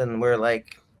Championships, and we're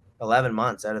like 11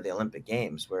 months out of the Olympic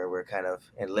Games, where we're kind of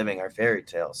living our fairy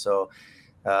tale. So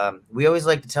we always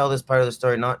like to tell this part of the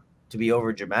story, not to be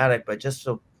over dramatic, but just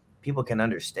so people can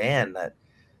understand that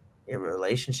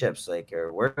relationships, like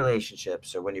your work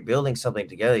relationships, or when you're building something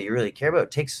together you really care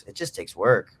about, it just takes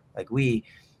work. Like, we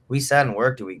sat and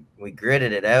worked, we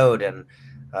gritted it out, and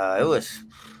it was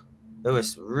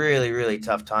really, really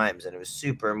tough times, and it was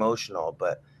super emotional,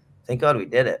 but thank God we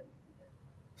did it.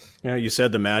 Yeah, you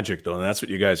said the magic, though, and that's what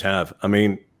you guys have. I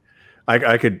mean,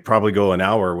 I could probably go an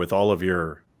hour with all of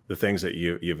the things that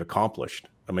you've accomplished.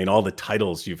 I mean, all the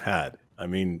titles you've had. I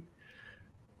mean,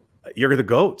 you're the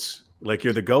GOATs. Like,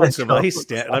 you're the GOATs of ice.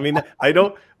 I mean, I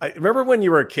remember when you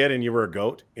were a kid and you were a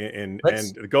GOAT, and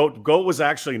the GOAT was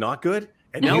actually not good,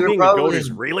 and now being a GOAT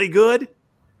is really good.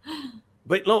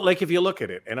 But no, like, if you look at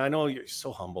it, and I know you're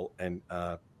so humble, and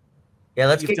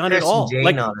let's you've done it all.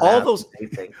 Like,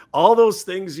 all those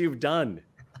things you've done.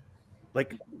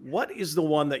 Like, what is the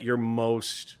one that you're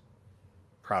most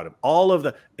proud of?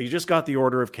 You just got the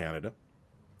Order of Canada.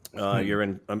 You're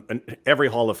in every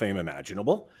Hall of Fame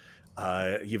imaginable.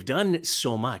 You've done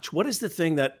so much. What is the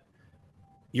thing that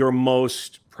you're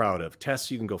most proud of? Tess,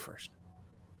 you can go first.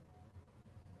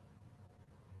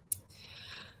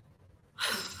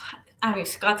 I mean,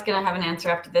 Scott's going to have an answer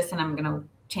after this, and I'm going to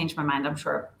change my mind, I'm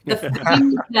sure. The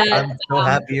thing that, I'm so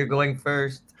happy you're going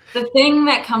first. The thing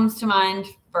that comes to mind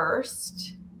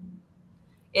first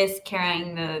is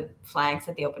carrying the flags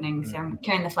at the opening ceremony,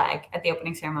 carrying the flag at the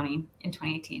opening ceremony in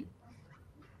 2018.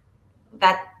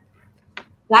 That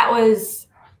was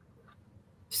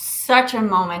such a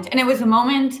moment. And it was a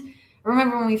moment, I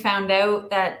remember when we found out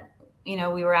that, we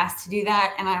were asked to do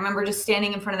that. And I remember just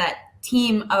standing in front of that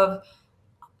team of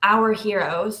our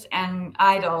heroes and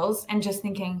idols and just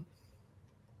thinking,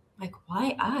 like,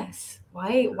 why us?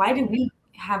 Why do we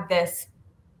have this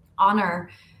honor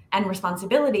and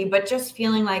responsibility? But just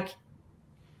feeling like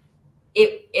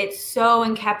it so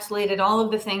encapsulated all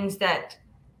of the things that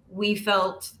we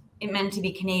felt it meant to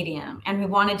be Canadian, and we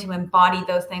wanted to embody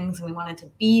those things, and we wanted to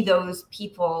be those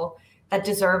people that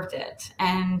deserved it.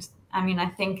 And I mean, I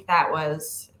think that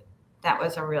was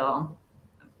a real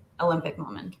Olympic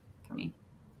moment for me.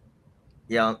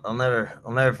 Yeah, I'll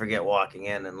never forget walking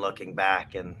in and looking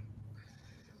back and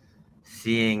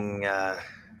seeing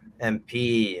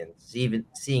MP and even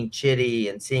seeing Chitty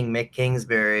and seeing Mick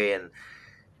Kingsbury, and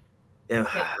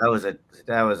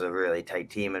that was a really tight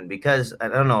team. And because I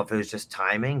don't know if it was just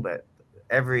timing, but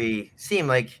seemed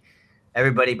like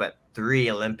everybody but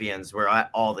 3 Olympians were at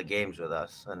all the games with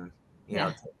us, and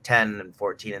 10 and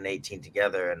 14 and 18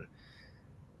 together. And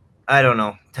I don't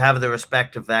know, to have the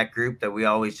respect of that group that we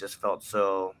always just felt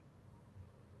so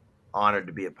honored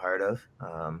to be a part of.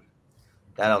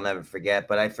 That I'll never forget.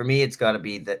 But for me, it's got to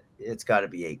be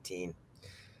 18.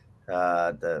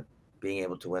 The being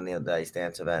able to win the ice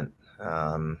dance event.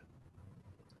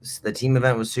 The team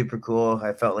event was super cool.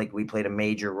 I felt like we played a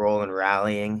major role in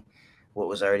rallying what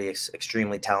was already an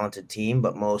extremely talented team,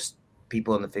 but most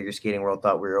people in the figure skating world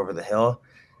thought we were over the hill,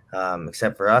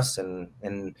 except for us.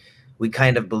 And we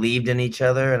kind of believed in each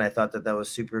other. And I thought that was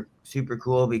super, super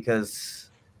cool,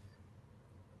 because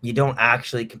you don't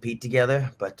actually compete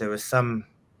together, but there was I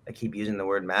keep using the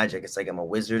word magic. It's like I'm a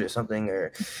wizard or something,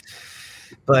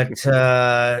 but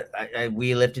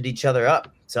we lifted each other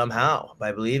up somehow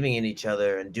by believing in each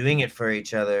other and doing it for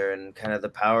each other, and kind of the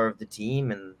power of the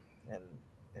team and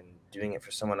doing it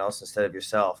for someone else instead of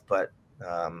yourself. But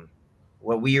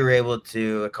what we were able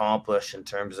to accomplish in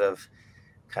terms of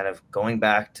kind of going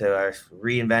back to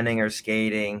reinventing our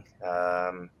skating,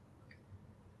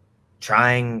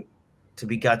 trying to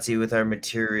be gutsy with our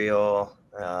material,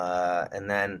 and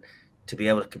then to be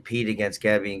able to compete against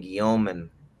Gabby and Guillaume,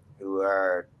 who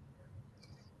are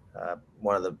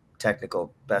one of the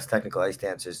best technical ice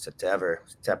dancers to ever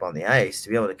step on the ice, to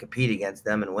be able to compete against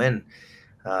them and win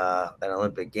an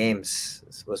Olympic Games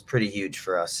was pretty huge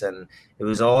for us. And it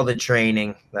was all the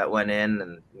training that went in.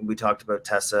 And we talked about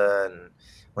Tessa, and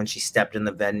when she stepped in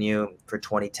the venue for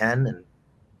 2010, and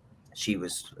she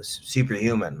was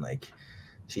superhuman. Like,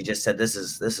 she just said, this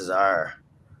is our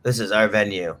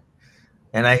venue.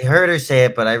 And I heard her say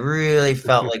it, but I really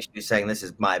felt like she was saying, this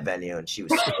is my venue. And she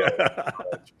was like,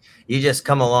 you just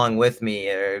come along with me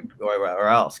or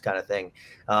else, kind of thing.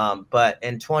 But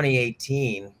in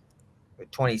 2017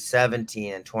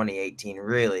 and 2018,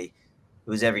 really, it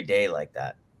was every day like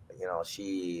that.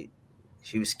 She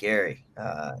was scary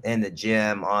in the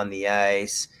gym, on the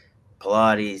ice,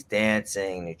 Pilates,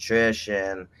 dancing,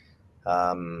 nutrition.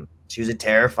 She was a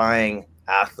terrifying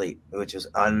athlete, which was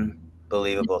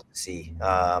unbelievable to see.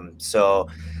 So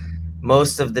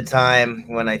most of the time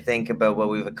when I think about what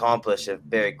we've accomplished, it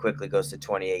very quickly goes to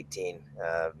 2018,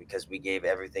 because we gave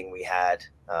everything we had,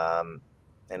 and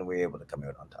we were able to come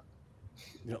out on top.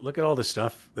 Look at all the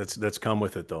stuff that's come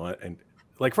with it, though. And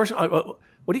like, first, what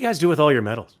do you guys do with all your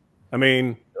medals? I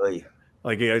mean, Really?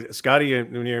 Like, Scotty,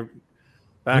 when you're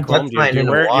back home, do you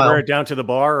wear it down to the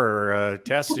bar, or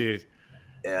Tess?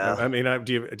 Yeah. I mean,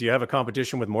 do you have a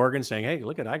competition with Morgan saying, "Hey,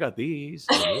 look I got these.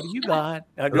 What do you got?"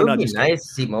 It would be nice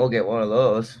to see Mo get one of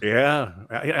those. Yeah,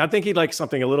 I think he'd like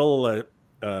something a little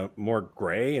more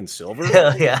gray and silver.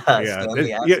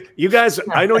 Yeah. You guys,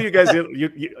 I know you guys you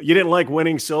didn't like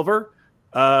winning silver.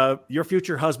 Your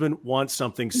future husband wants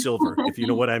something silver, if you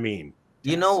know what I mean.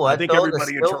 You know what? I think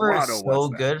everybody in silver Toronto is so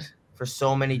that. Good for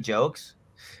so many jokes,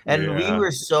 and we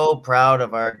were so proud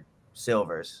of our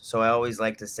silvers. So I always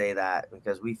like to say that,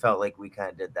 because we felt like we kind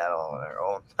of did that all on our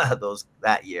own.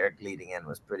 That year leading in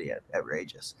was pretty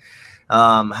outrageous.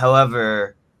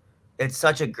 However, it's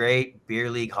such a great beer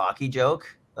league hockey joke.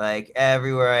 Like,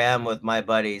 everywhere I am with my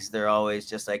buddies, they're always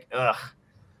just like, ugh,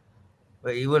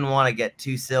 but you wouldn't want to get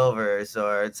 2 silvers,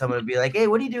 or someone would be like, hey,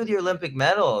 what do you do with your Olympic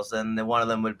medals? And then one of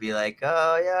them would be like,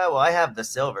 oh yeah, well, I have the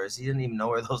silvers. He didn't even know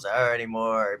where those are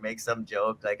anymore, or make some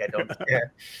joke like I don't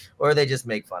care. Or they just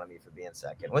make fun of me for being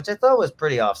second, which I thought was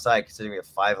pretty offside considering we have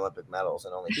 5 Olympic medals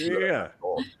and only 2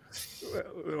 gold.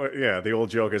 Yeah, the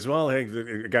old joke is, well, hey,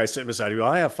 the guy sitting beside you,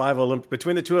 I have 5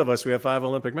 between the two of us, we have 5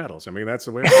 Olympic medals. I mean, that's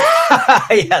the way it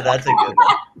is. Yeah, that's a good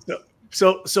one.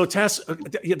 So Tess,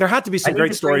 there had to be some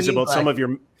great stories about some of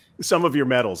your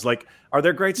medals. Like, are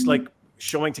there great like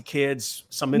showing to kids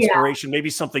some inspiration? Maybe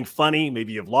something funny.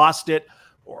 Maybe you've lost it,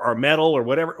 or a medal, or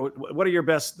whatever. What are your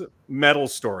best medal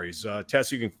stories?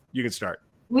 Tess, you can start.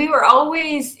 We were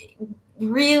always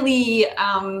really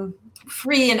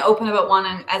free and open about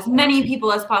wanting as many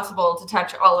people as possible to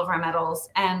touch all of our medals.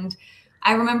 And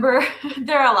I remember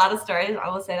there are a lot of stories, I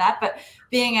will say that, but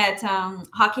being at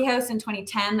Hockey House in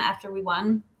 2010 after we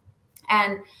won,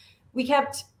 and we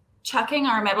kept chucking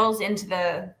our medals into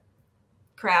the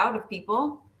crowd of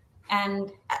people,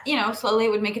 and slowly it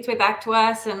would make its way back to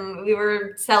us, and we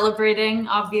were celebrating,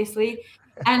 obviously.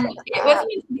 And it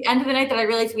wasn't until the end of the night that I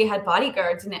realized we had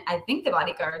bodyguards, and I think the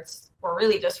bodyguards were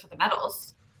really just for the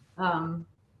medals. And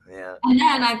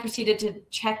then I proceeded to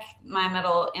check my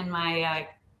medal in my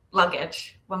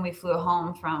luggage when we flew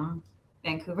home from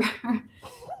Vancouver.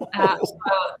 So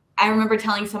I remember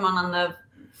telling someone on the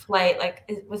flight,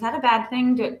 like, was that a bad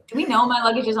thing? Do we know my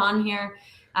luggage is on here?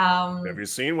 Have you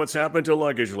seen what's happened to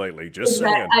luggage lately? Just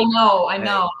saying. I know.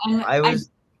 And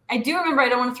I do remember, I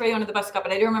don't want to throw you under the bus, Scott,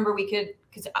 but I do remember we could,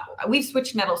 because we've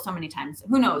switched medals so many times.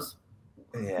 Who knows?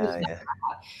 Yeah.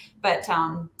 But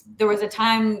there was a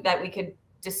time that we could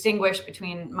distinguish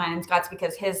between mine and Scott's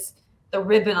because the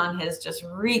ribbon on his just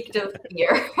reeked of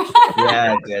beer.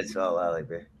 Yeah, it did smell like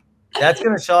beer. That's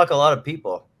going to shock a lot of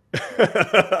people.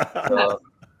 So,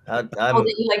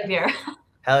 that you like beer.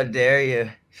 How dare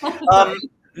you?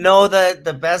 No,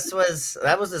 the best was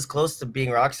as close to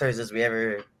being rock stars as we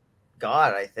ever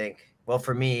got, I think. Well,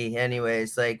 for me,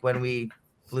 anyways, like when we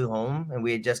flew home and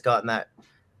we had just gotten that,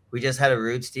 we just had a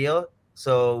Roots deal.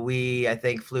 So I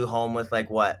think, flew home with like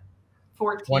what?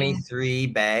 23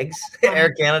 bags.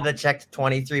 Air Canada checked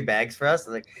 23 bags for us.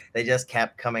 Like, they just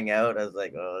kept coming out. I was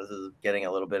like, oh, this is getting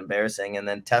a little bit embarrassing. And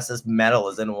then Tessa's medal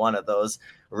is in one of those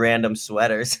random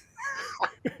sweaters.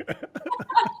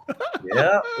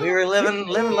 Yeah, we were living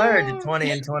large at 20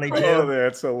 and 22. Oh,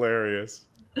 that's hilarious.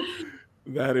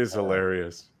 That is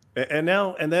hilarious. And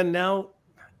now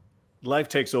life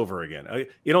takes over again.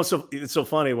 So it's so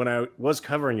funny. When I was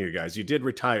covering you guys, you did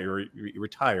retire. You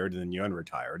retired, and then you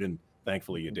unretired, and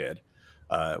thankfully you did.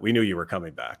 We knew you were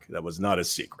coming back. That was not a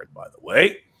secret, by the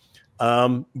way.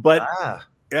 But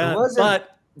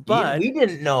we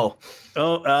didn't know.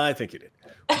 Oh, I think you did.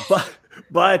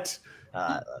 But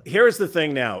here's the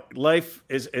thing. Now, life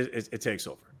it takes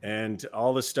over, and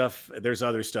all this stuff. There's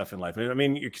other stuff in life. I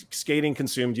mean, skating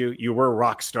consumed you. You were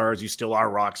rock stars. You still are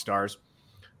rock stars.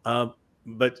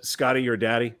 But Scotty, you're a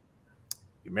daddy.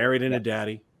 You're married and a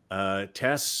daddy.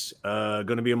 Tess, going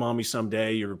to be a mommy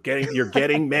someday. You're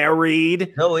getting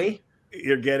married. Zoe,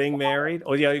 you're getting married.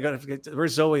 Oh yeah, you got to forget.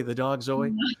 Where's Zoe? The dog,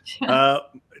 Zoe.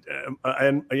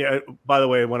 And yeah, by the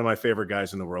way, one of my favorite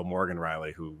guys in the world, Morgan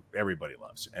Riley, who everybody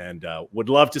loves, and would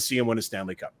love to see him win a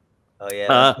Stanley Cup. Oh yeah,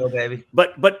 let's go, baby.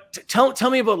 But tell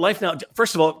me about life now.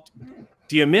 First of all,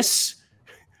 do you miss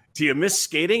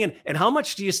skating, and how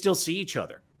much do you still see each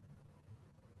other?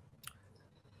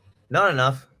 Not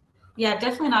enough. Yeah,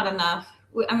 definitely not enough.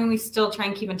 We still try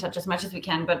and keep in touch as much as we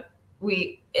can, but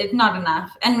it's not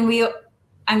enough. And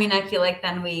I feel like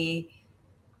then we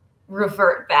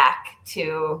revert back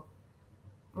to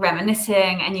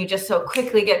reminiscing, and you just so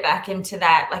quickly get back into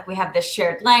that. Like, we have this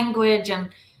shared language. And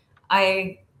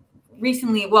I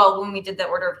recently, when we did the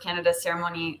Order of Canada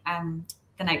ceremony,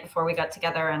 the night before we got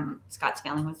together, and Scott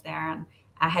Scaling was there, and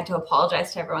I had to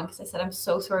apologize to everyone because I said, I'm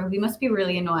so sorry. We must be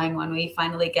really annoying when we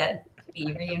finally get to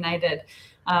be reunited.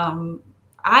 I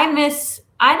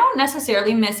don't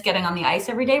necessarily miss getting on the ice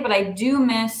every day, but I do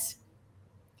miss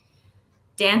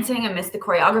dancing. I miss the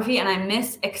choreography, and I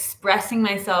miss expressing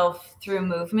myself through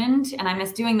movement. And I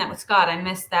miss doing that with Scott. I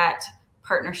miss that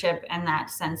partnership and that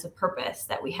sense of purpose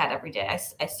that we had every day.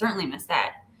 I certainly miss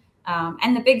that.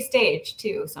 And the big stage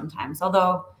too, sometimes,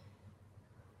 although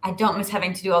I don't miss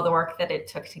having to do all the work that it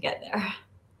took to get there.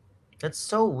 That's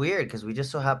so weird, because we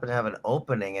just so happen to have an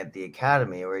opening at the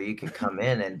academy where you can come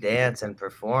in and dance and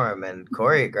perform and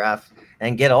choreograph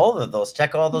and get all of those,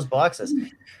 check all those boxes.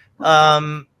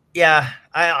 Yeah,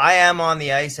 I am on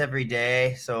the ice every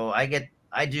day, so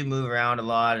I do move around a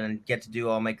lot and get to do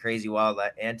all my crazy wild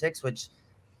antics, which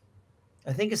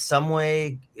I think in some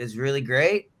way is really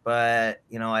great. but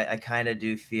you know, I kind of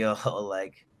do feel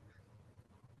like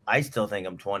I still think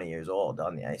I'm 20 years old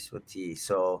on the ice with T.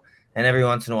 So, and every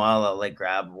once in a while, I'll like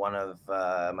grab one of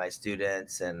my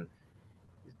students and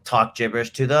talk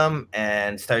gibberish to them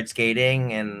and start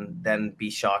skating, and then be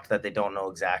shocked that they don't know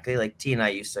exactly. Like T and I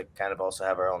used to kind of also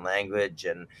have our own language,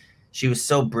 and she was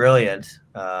so brilliant,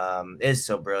 is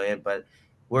so brilliant, but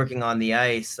working on the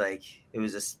ice, like it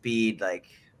was a speed like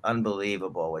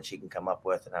unbelievable what she can come up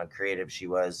with and how creative she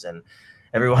was. And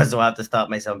every once in a while I have to stop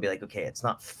myself and be like, okay, it's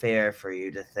not fair for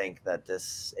you to think that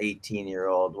this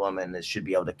 18-year-old woman should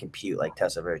be able to compute like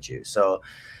Tessa Virtue. So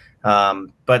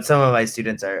but some of my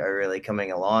students are really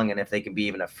coming along, and if they can be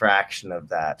even a fraction of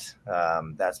that,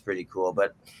 that's pretty cool.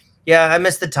 But yeah, I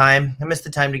miss the time. I miss the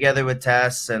time together with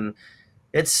Tess, and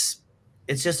it's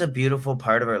just a beautiful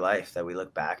part of our life that we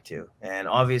look back to. And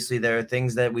obviously there are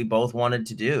things that we both wanted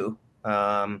to do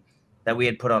that we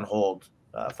had put on hold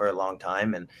for a long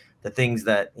time. And the things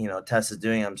that, you know, Tess is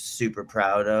doing, I'm super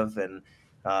proud of. And,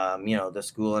 you know, the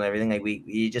school and everything, like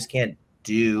we just can't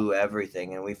do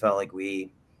everything. And we felt like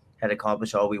we had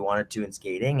accomplished all we wanted to in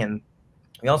skating. And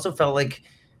we also felt like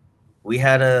we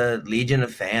had a legion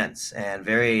of fans, and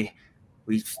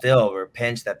we still were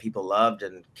pinched that people loved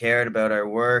and cared about our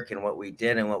work and what we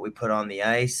did and what we put on the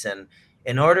ice. And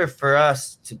in order for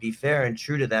us to be fair and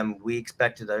true to them, we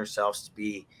expected ourselves to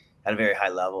be at a very high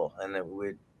level. And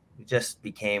we just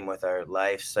became, with our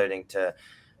life starting to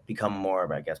become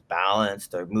more, I guess,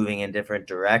 balanced or moving in different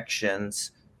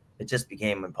directions, it just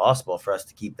became impossible for us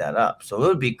to keep that up. So it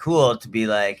would be cool to be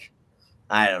like,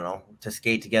 I don't know, to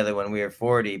skate together when we were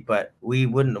 40, but we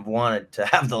wouldn't have wanted to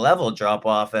have the level drop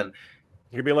off. And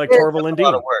you could be like Torval and Dean. A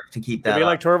lot of work to keep that. You'd be up.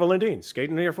 like Torval and Dean,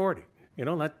 skating near 40. You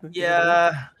know,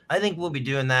 yeah, I think we'll be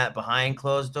doing that behind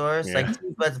closed doors. Yeah. Like,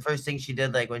 that's the first thing she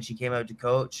did. Like when she came out to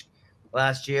coach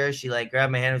last year, she like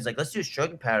grabbed my hand and was like, "Let's do a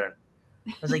stroking pattern."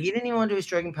 I was like, "You didn't even want to do a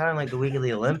stroking pattern like the week of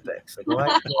the Olympics. Like,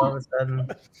 what?" All of a sudden.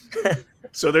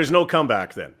 So there's no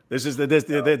comeback then. This is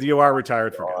you are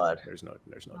retired for God. There's no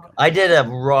comeback. I did a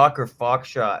rock or fox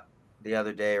shot the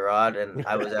other day, Rod, and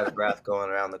I was out of breath going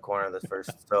around the corner of the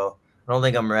first. So I don't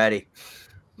think I'm ready.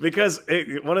 Because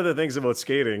one of the things about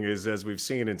skating is, as we've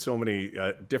seen in so many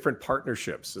different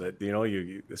partnerships, that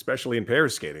you especially in pair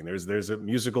skating, there's a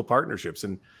musical partnerships,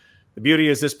 and the beauty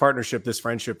is this partnership, this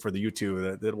friendship for the you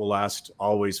two that will last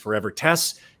always, forever.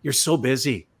 Tess, you're so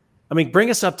busy. I mean, bring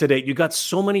us up to date. You got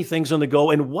so many things on the go,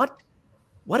 and what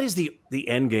is the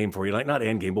end game for you? Like, not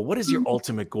end game, but what is your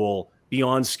ultimate goal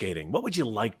beyond skating? What would you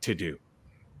like to do?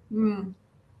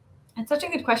 That's such a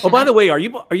good question. Oh, by the way, are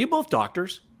you both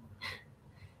doctors?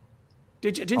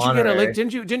 Didn't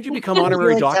you become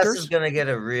honorary doctors? Tess is gonna get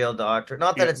a real doctor.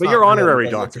 Not that it's, but not you're real,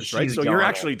 honorary doctors, right? So you're honor.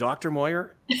 actually Dr.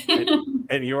 Moir,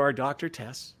 and you are Dr.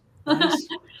 Tess. Nice.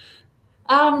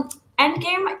 Endgame,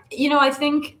 I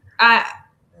think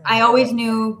I always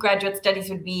knew graduate studies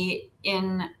would be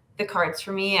in the cards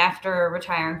for me after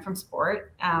retiring from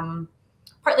sport.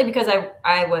 Partly because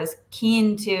I was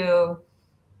keen to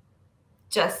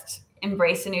just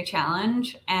embrace a new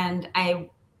challenge, and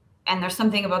there's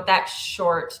something about that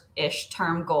short-ish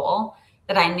term goal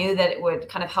that I knew that it would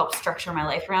kind of help structure my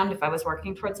life around if I was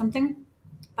working towards something.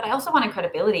 But I also wanted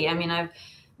credibility. I mean, I'm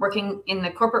working in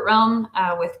the corporate realm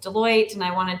with Deloitte, and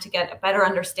I wanted to get a better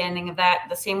understanding of that.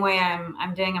 The same way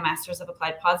I'm doing a Master's of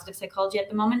Applied Positive Psychology at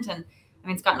the moment. And I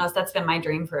mean, Scott knows that's been my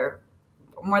dream for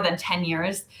more than 10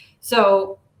 years.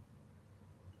 So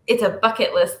it's a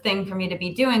bucket list thing for me to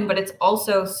be doing, but it's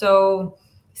also so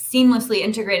seamlessly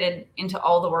integrated into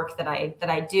all the work that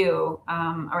I do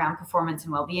around performance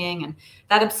and well-being, and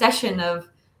that obsession of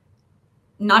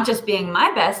not just being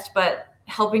my best, but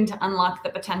helping to unlock the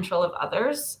potential of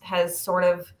others has sort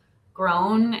of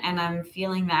grown. And I'm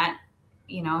feeling that,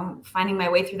 finding my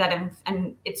way through that,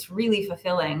 and it's really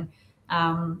fulfilling.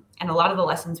 And a lot of the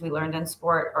lessons we learned in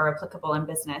sport are applicable in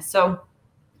business. So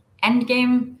end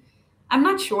game, I'm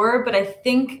not sure, but I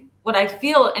think what I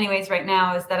feel anyways right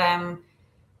now is that I'm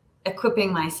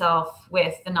equipping myself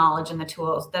with the knowledge and the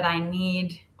tools that I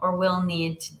need or will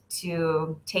need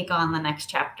to take on the next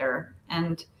chapter.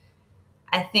 And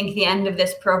I think the end of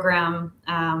this program,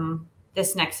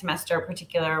 this next semester in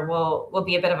particular, will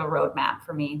be a bit of a roadmap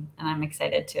for me. And I'm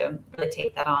excited to really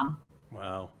take that on.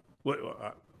 Wow.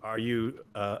 Are you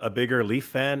a bigger Leaf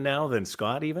fan now than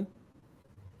Scott even?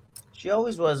 She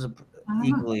always was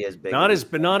equally as big. Not as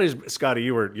Scotty,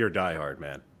 you're diehard,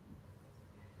 man.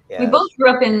 Yeah. We both grew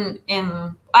up in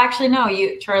actually, no,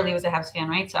 Charlie was a Habs fan,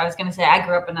 right? So I was going to say I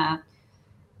grew up in a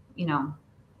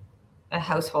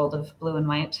household of blue and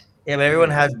white. Yeah, but everyone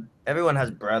has everyone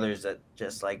has brothers that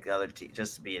just like the other team,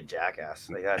 just to be a jackass.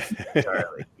 Like that's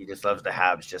Charlie. He just loves the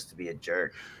Habs just to be a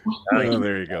jerk. Oh,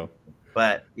 there you go.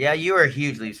 But yeah, you were a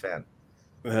huge Leafs fan.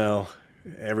 Well,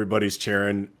 everybody's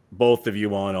cheering both of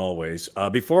you on always.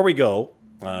 Before we go,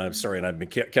 sorry, and I've been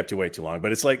kept you way too long,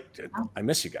 but it's like I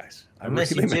miss you guys. I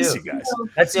miss really you miss too. you guys.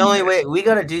 That's the only way. We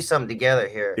got to do something together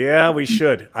here. Yeah, we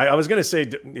should. I was going to say,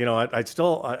 you know, I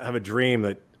still have a dream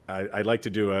that I'd like to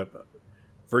do a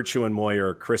Virtue and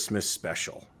Moir Christmas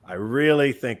special. I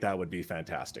really think that would be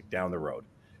fantastic down the road.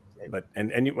 But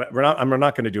we're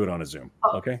not going to do it on a Zoom.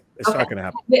 Okay, it's not going to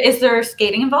happen. Is there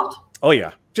skating involved? Oh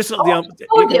yeah, just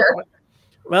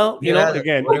well, you know,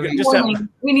 again, we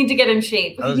need to get in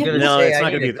shape. I was going to say it's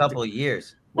not going to be a couple of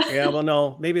years. Yeah, well,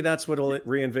 no, maybe that's what'll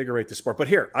reinvigorate the sport. But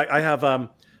here, I have a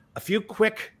few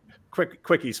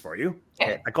quickies for you.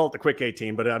 Okay. I call it the quick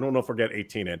 18, but I don't know if we'll get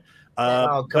 18 in.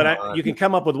 You can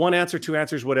come up with one answer, two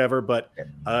answers, whatever. But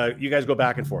you guys go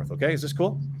back and forth. Okay, is this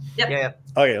cool? Yep. Yeah.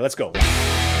 Okay, let's go.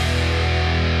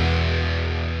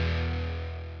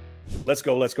 Let's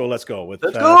go with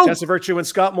Tessa Virtue and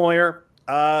Scott Moir.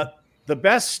 The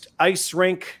best ice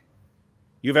rink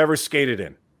you've ever skated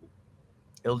in?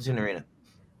 Ilton Arena.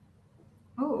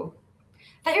 Oh,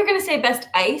 I thought you were going to say best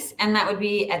ice, and that would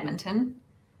be Edmonton.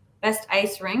 Best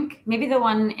ice rink, maybe the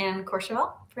one in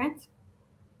Courchevel, France.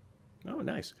 Oh,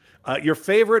 nice. Your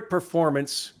favorite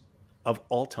performance of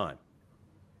all time?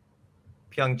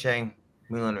 Pyeongchang,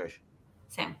 Moulin Rouge.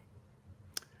 Same.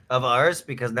 Of ours,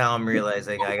 because now I'm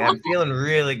realizing I'm feeling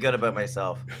really good about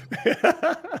myself.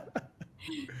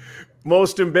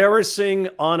 Most embarrassing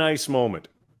on ice moment?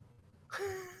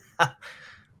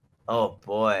 Oh,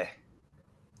 boy.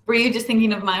 Were you just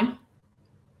thinking of mine?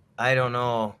 I don't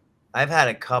know. I've had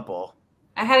a couple.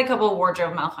 I had a couple of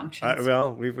wardrobe malfunctions.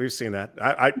 Well, we've seen that.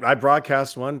 I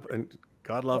broadcast one, and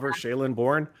God love her, Shaylin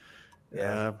Bourne.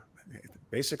 Yeah.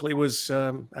 Basically was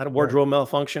had a wardrobe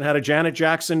malfunction, had a Janet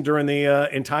Jackson during the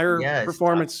entire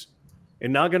performance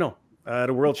in Nagano at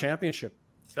a world championship.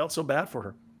 Felt so bad for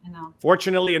her. I know.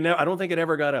 Fortunately, I don't think it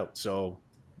ever got out. So,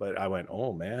 but I went,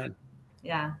 oh man.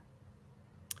 Yeah.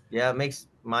 Yeah, it makes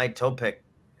my toe pick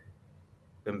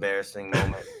embarrassing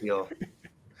moment feel.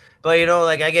 But you know,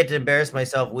 like I get to embarrass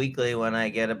myself weekly when I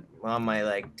get on my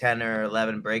like 10 or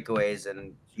 11 breakaways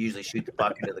and usually shoot the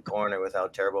puck into the corner with how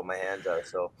terrible my hands are.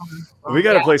 So we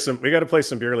got to play some. We got to play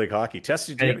some beer league hockey. Tess,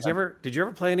 did you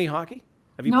ever play any hockey?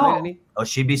 Have you played any? Oh,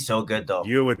 she'd be so good though.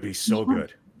 You would be so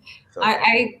good.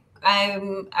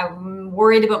 I'm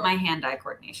worried about my hand-eye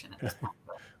coordination at this point.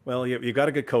 Well, you got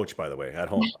a good coach, by the way, at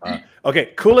home.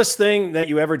 Okay, coolest thing that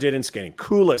you ever did in skating.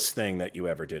 Coolest thing that you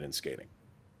ever did in skating.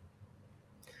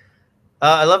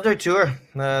 I loved our tour.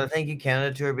 Thank you,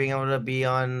 Canada tour, being able to be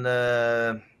on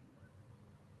to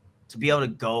be able to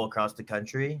go across the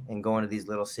country and go into these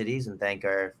little cities and thank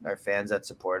our fans that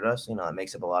supported us. You know, it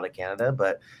makes up a lot of Canada,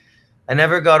 but I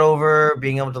never got over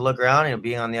being able to look around, you know,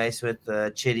 being on the ice with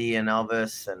Chitty and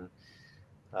Elvis and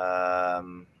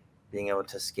being able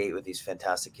to skate with these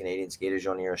fantastic Canadian skaters,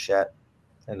 Johnny Rochette.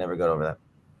 I never got over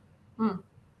that.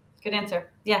 Good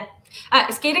answer. Yeah.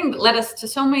 Skating led us to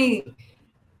so many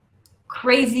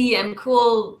crazy and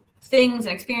cool things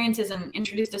and experiences and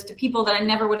introduced us to people that I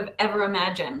never would have ever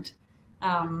imagined.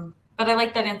 But I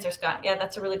like that answer, Scott. Yeah,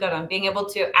 that's a really good one. Being able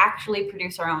to actually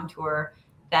produce our own tour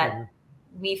that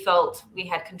we felt we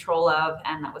had control of,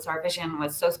 and that was our vision,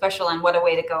 was so special. And what a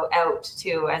way to go out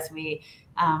to as we,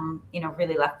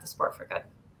 really left the sport for good.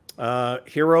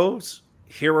 Heroine,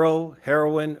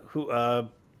 who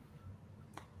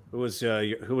was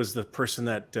the person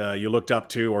that you looked up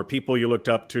to, or people you looked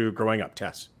up to growing up?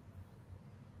 Tess.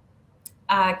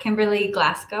 Kimberly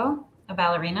Glasgow, a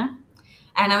ballerina.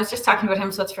 And I was just talking about him,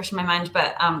 so it's fresh in my mind.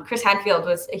 But Chris Hadfield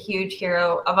was a huge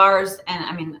hero of ours, and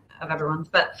I mean of everyone's.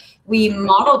 But we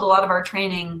modeled a lot of our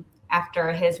training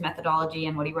after his methodology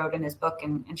and what he wrote in his book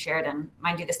and shared. And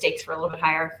mind you, the stakes were a little bit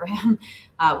higher for him.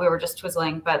 We were just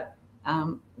twizzling. But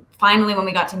finally, when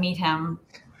we got to meet him,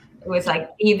 it was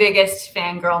like the biggest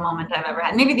fangirl moment I've ever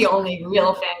had. Maybe the only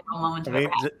real fangirl moment I've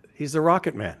ever had. He's the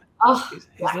Rocket Man. Oh, he's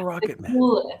the Rocket Man.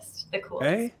 The coolest.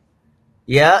 Hey?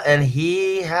 Yeah, and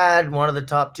he had one of the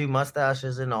top 2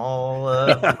 mustaches in all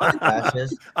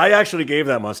mustaches. I actually gave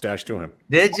that mustache to him.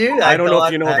 Did you? I don't know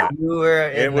if you know that.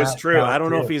 It was true. I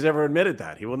don't know if he's ever admitted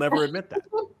that. He will never admit that.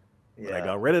 Yeah. I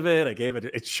got rid of it. I gave it.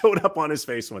 It showed up on his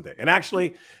face one day. And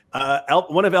actually,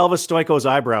 one of Elvis Stoico's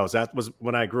eyebrows, that was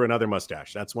when I grew another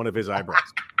mustache. That's one of his eyebrows.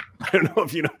 I don't know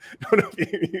if you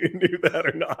knew that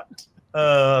or not.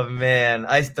 Oh man,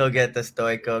 I still get the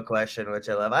Stoico question, which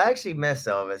I love. I actually miss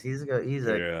Elvis. He's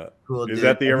a cool dude. Is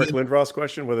that the Eric Lindros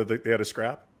question? Whether they had a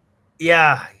scrap?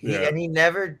 Yeah, he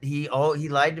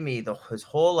lied to me his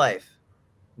whole life.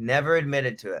 Never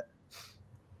admitted to it.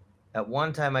 At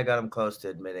one time, I got him close to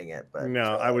admitting it, but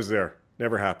No, I was there.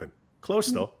 Never happened. Close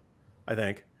though, I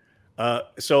think.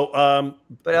 But LSU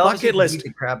bucket list. beat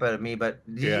the crap out of me. But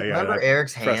did you Yeah, remember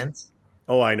Eric's hands?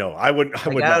 Oh, I know. I would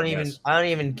not miss. I don't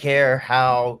even care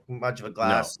how much of a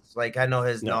glass. No. Like I know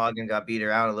his noggin got beat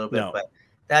around a little bit, but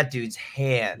that dude's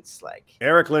hands, like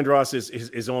Eric Lindros is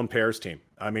his own pairs team.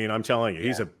 I mean, I'm telling you,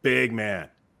 he's a big man.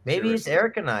 Maybe seriously. It's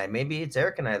Eric and I. Maybe it's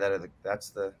Eric and I that's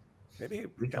the. Maybe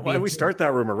why don't we start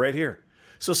that rumor right here?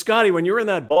 So, Scotty, when you were in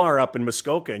that bar up in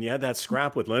Muskoka and you had that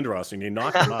scrap with Lindros and you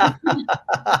knocked him out.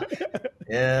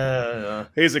 Yeah.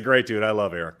 He's a great dude. I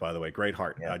love Eric, by the way. Great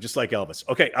heart. Yeah. Just like Elvis.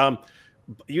 Okay.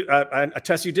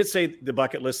 Tess, you did say the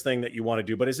bucket list thing that you want to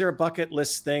do, but is there a bucket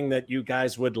list thing that you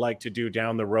guys would like to do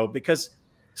down the road? Because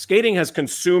skating has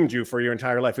consumed you for your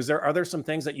entire life. Are there some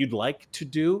things that you'd like to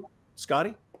do,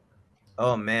 Scotty?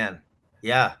 Oh, man.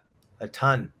 Yeah, a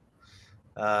ton.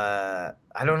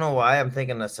 I don't know why I'm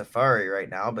thinking of safari right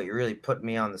now, but you're really putting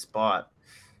me on the spot.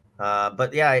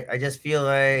 But yeah, I just feel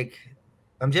like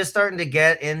I'm just starting to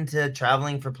get into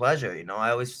traveling for pleasure. You know, I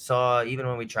always saw, even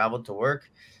when we traveled to work,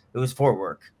 it was for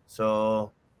work.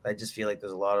 So I just feel like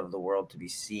there's a lot of the world to be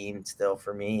seen still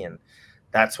for me. And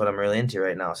that's what I'm really into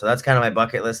right now. So that's kind of my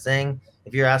bucket list thing.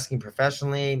 If you're asking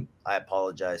professionally, I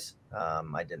apologize.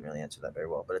 I didn't really answer that very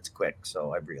well, but it's quick.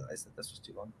 So I realized that this was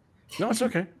too long. No, it's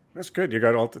okay. That's good. You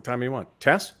got all the time you want.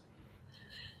 Tess?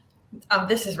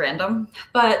 This is random,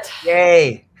 but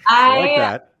yay! I like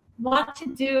that. Want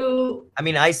to do. I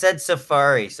mean, I said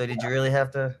safari, so did you really have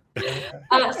to?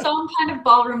 Some kind of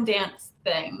ballroom dance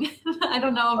thing. I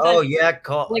don't know. If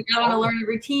cool. Like I want to learn a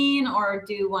routine or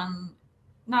do one,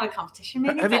 not a competition.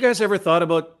 Maybe. Have you guys ever thought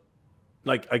about,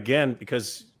 like, again,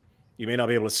 because you may not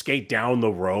be able to skate down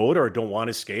the road or don't want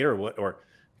to skate or what, or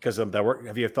because of that work?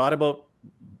 Have you thought about,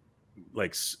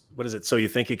 like, what is it? So you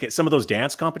think you get some of those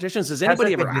dance competitions? Has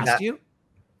anybody ever asked you?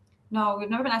 No, we've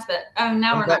never been asked, but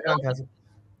now we're not.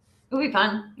 It would be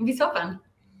fun. It'd be so fun.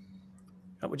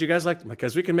 How would you guys like?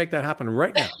 Because we can make that happen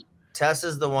right now. Tess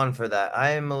is the one for that.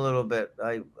 I am a little bit.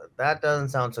 That doesn't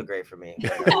sound so great for me.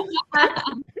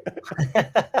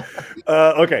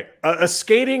 Okay, a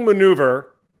skating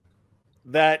maneuver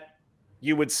that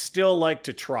you would still like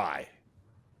to try,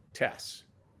 Tess.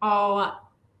 Oh.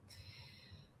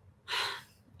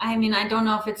 I mean, I don't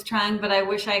know if it's trying, but I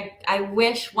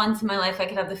wish once in my life I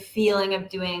could have the feeling of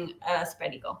doing a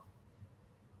spread eagle.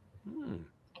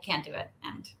 I can't do it,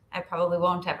 and I probably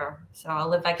won't ever. So I'll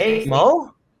live vicariously. Hey,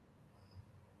 Mo?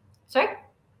 Sorry?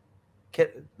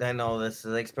 I know this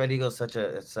like spread eagle is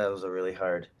that was a really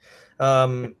hard.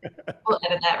 We'll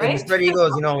edit that, right? Spread eagle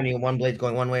is, when one blade's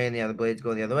going one way and the other blade's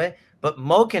going the other way. But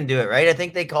Mo can do it, right? I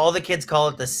think all the kids call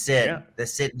it the Sid, the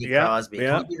Sidney Crosby.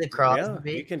 Yeah. Can you be the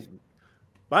Crosby? Yeah, you can.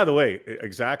 By the way,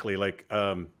 exactly like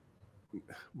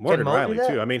Morgan Riley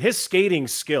too. I mean, his skating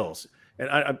skills, and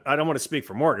I don't want to speak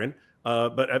for Morgan,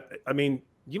 but I mean,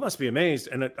 you must be amazed,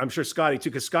 and I'm sure Scotty too,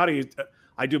 because Scotty,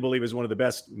 I do believe, is one of the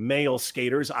best male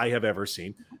skaters I have ever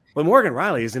seen. But Morgan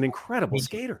Riley is an incredible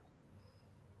skater.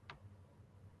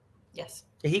 Yes,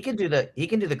 he can do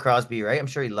the Crosby, right? I'm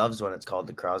sure he loves when it's called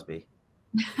the Crosby.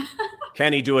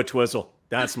 Can he do a twizzle?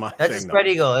 That's thing. That's a spread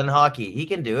eagle in hockey. He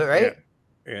can do it, right?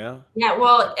 Yeah. Yeah.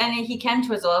 Well, and he can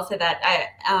twizzle. I'll say that.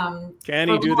 Can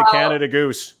he do the Canada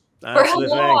Goose? That's the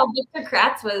thing. Victor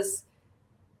Kratz was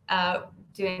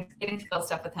doing skating skill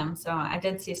stuff with him, so I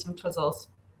did see some twizzles.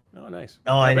 Oh, nice.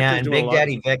 Oh, and Big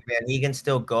Daddy Vic, man, he can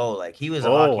still go. Like he was.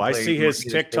 I see his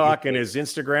TikTok and his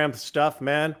Instagram stuff,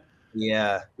 man.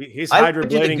 Yeah, he's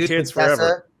hydroblading kids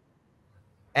forever.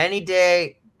 Any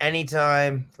day,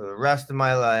 anytime, for the rest of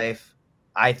my life.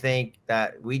 I think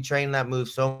that we train that move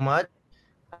so much.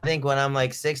 I think when I'm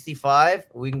like 65,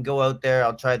 we can go out there.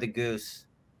 I'll try the goose.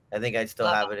 I think I'd still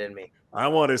have it in me. I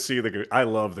want to see the goose. I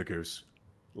love the goose.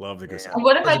 Love the goose. Yeah.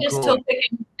 What if I just tilt it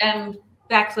and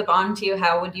backflip onto you?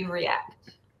 How would you react?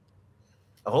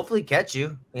 I'll hopefully catch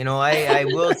you. I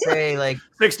will say like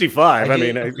 65.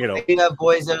 You have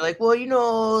boys that are like, well,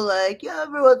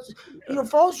 everyone's,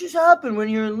 falls just happen when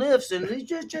you're in lifts, and they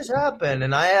just happen.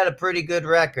 And I had a pretty good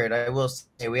record. I will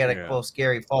say we had a couple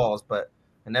scary falls, but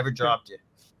I never dropped you.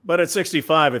 But at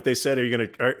 65, if they said, are you going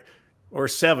to, or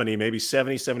 70, maybe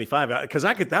 70, 75, because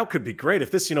that could be great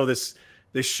if this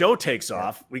show takes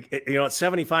off. At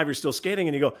 75, you're still skating,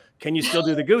 and you go, can you still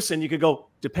do the goose? And you could go,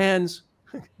 depends.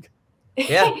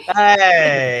 Yeah.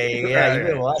 Hey. Yeah.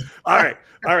 You know what? All right.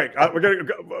 We're going to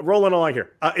go rolling along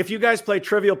here. If you guys play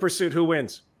Trivial Pursuit, who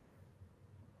wins?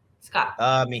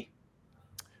 Scott. Me.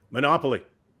 Monopoly.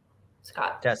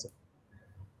 Scott. Tessa.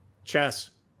 Chess.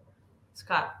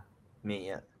 Scott. Me,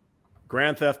 yeah.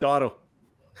 Grand Theft Auto.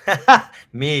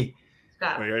 Me.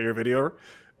 Scott. I got your video.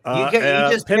 You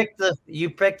just picked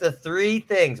the 3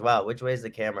 things. Wow, which way is the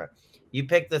camera? You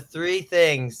picked the 3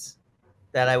 things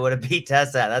that I would have beat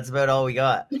Tessa at. That's about all we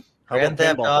got. Grand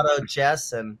Theft Auto,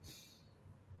 chess, and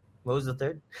what was the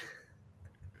third?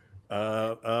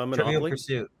 Monopoly. Trivial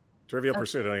Pursuit. Trivial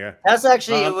Pursuit. Oh yeah. That's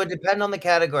actually it would depend on the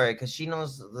category because she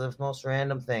knows the most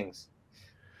random things.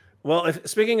 Well,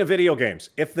 speaking of video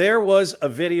games, if there was a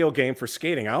video game for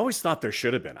skating, I always thought there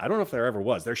should have been. I don't know if there ever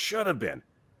was. There should have been.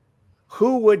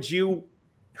 Who would you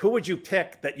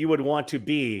pick that you would want to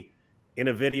be in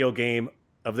a video game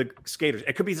of the skaters?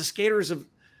 It could be the skaters of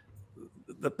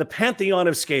the pantheon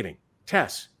of skating.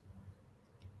 Tess.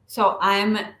 So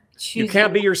I'm choosing. You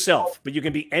can't be yourself, but you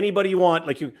can be anybody you want.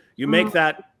 Like you make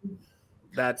that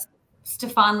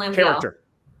Stefan Lambiel. Character.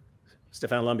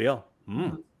 Stefan Lambiel.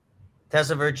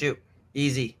 Tessa Virtue.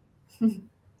 Easy.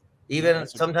 Even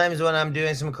sometimes when I'm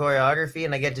doing some choreography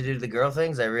and I get to do the girl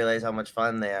things, I realize how much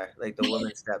fun they are, like the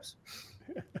woman steps.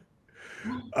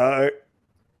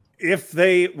 If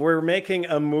they were making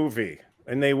a movie,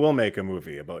 and they will make a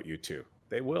movie about you two,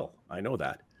 they will. I know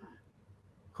that.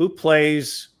 Who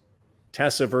plays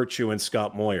Tessa Virtue and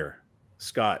Scott Moir?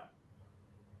 Scott.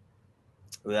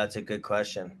 Ooh, that's a good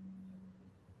question.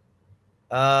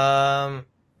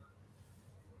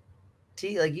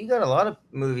 Like you got a lot of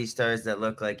movie stars that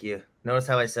look like you. Notice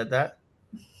how I said that?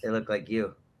 They look like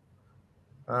you.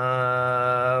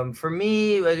 For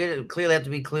me, it clearly have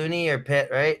to be Clooney or Pitt,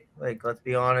 right? Like, let's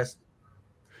be honest.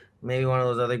 Maybe one of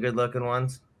those other good-looking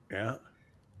ones. Yeah.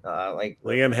 Like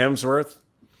Liam Hemsworth.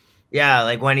 Yeah,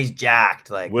 like when he's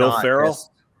jacked, like Will Ferrell.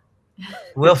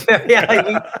 Will Ferrell.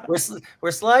 Yeah,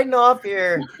 we're sliding off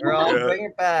here. We're all bring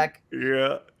it back.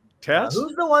 Yeah. Tess?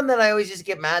 Who's the one that I always just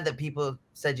get mad that people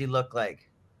said you look like?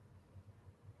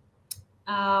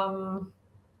 The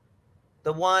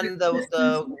one,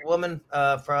 the woman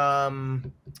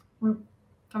from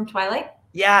Twilight?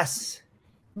 Yes.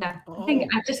 No, I think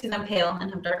I'm just because I'm pale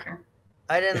and I'm darker.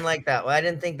 I didn't like that. I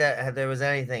didn't think that there was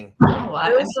anything. Oh,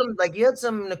 there was some, like you had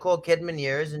some Nicole Kidman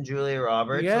years and Julia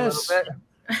Roberts a little bit.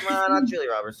 Well, not Julia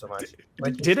Roberts so much.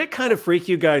 Did it kind of freak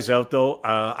you guys out though?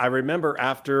 I remember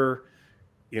after,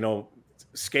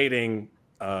 skating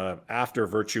after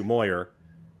Virtue Moir,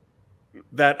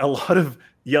 that a lot of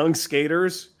young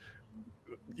skaters,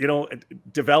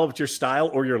 developed your style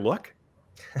or your look.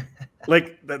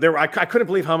 Like I couldn't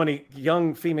believe how many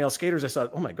young female skaters I saw.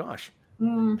 Oh my gosh,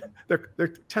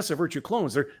 they're Tessa Virtue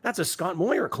clones. That's a Scott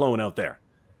Moir clone out there.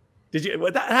 Did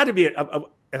you? That had to be it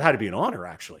had to be an honor,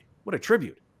 actually. What a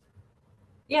tribute.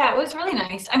 Yeah, it was really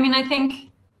nice. I mean, I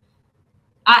think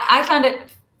I found it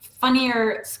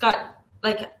funnier, Scott.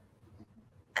 Like,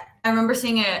 I remember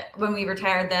seeing it when we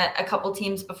retired that a couple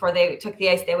teams before they took the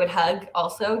ice, they would hug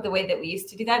also the way that we used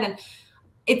to do that. And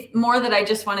it's more that I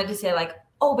just wanted to say like,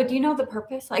 oh, but do you know the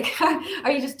purpose? Like,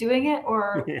 are you just doing it?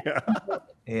 Or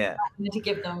yeah, to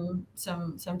give them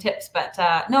some tips. But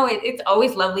no, it's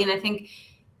always lovely. And I think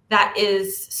that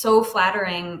is so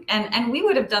flattering. And we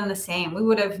would have done the same. We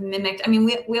would have mimicked. I mean,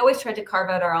 we always tried to carve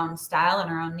out our own style and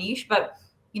our own niche, but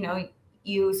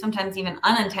you sometimes even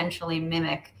unintentionally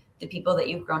mimic the people that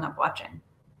you've grown up watching.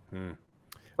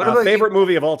 What about favorite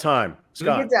movie of all time,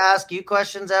 Scott? Do we get to ask you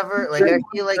questions ever? Like, I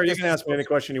feel like you can ask me any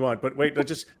question you want, but wait,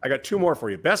 I got 2 more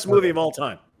for you. Best movie of all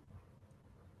time.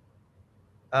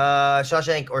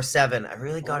 Shawshank or Seven. I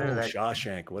really got into that.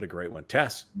 Shawshank, what a great one.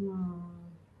 Tess.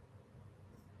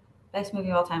 Best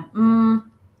movie of all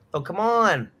time. Oh, come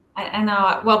on. I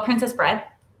know. Well, Princess Bride.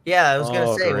 Yeah, I was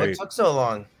gonna say, what took so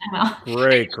long? I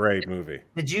know. Great movie.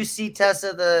 Did you see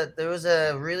Tessa? There was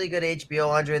a really good HBO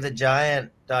Andre the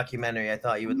Giant documentary. I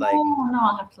thought you would like. Oh no,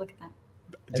 I'll have to look at that.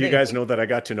 Do you guys know that I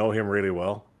got to know him really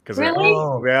well? Really?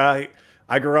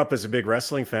 I grew up as a big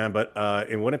wrestling fan, but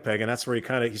in Winnipeg, and that's where he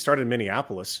started in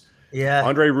Minneapolis. Yeah,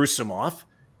 Andre Roussimoff,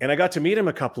 and I got to meet him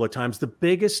a couple of times. The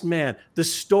biggest man. The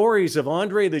stories of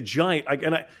Andre the Giant,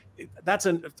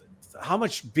 how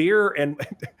much beer and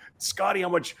Scotty, how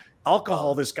much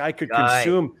alcohol this guy could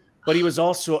consume. But he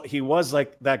was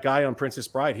like that guy on Princess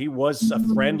Bride. He was a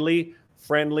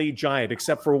friendly giant,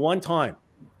 except for one time.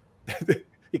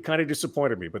 He kind of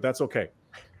disappointed me, but that's okay.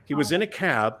 He was in a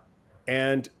cab,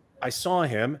 and I saw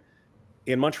him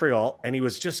in Montreal, and he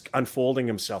was just unfolding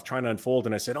himself, trying to unfold.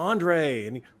 And I said, Andre,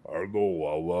 and hello,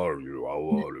 how are you?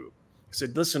 I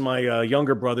said, listen, my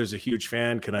younger brother's a huge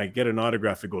fan. Can I get an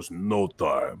autograph? He goes, no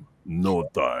time. And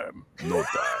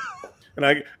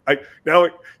now,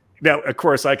 of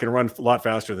course, I can run a lot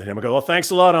faster than him. I go, well, thanks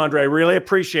a lot, Andre. I really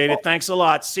appreciate it. Thanks a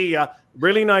lot. See ya.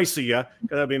 Really nice of you.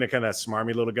 Because I've been a kind of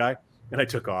smarmy little guy. And I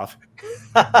took off.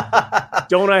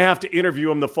 Don't I have to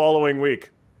interview him the following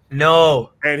week?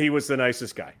 No. And he was the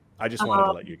nicest guy. I just wanted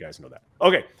to let you guys know that.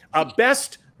 Okay.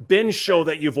 Best binge show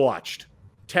that you've watched.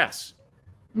 Tess.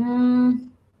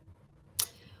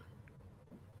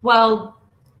 Well,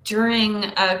 during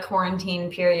a quarantine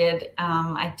period,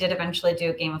 I did eventually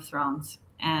do Game of Thrones.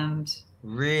 And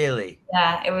really?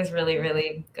 Yeah, it was really,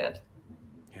 really good.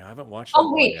 Yeah, I haven't watched that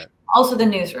one yet. Also The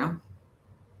Newsroom.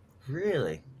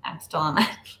 Really? I'm still on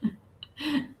that.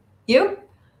 You?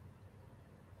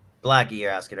 Blackie,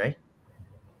 you're asking, right?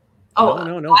 Oh,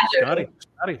 no.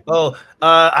 Scotty. Oh,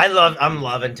 I'm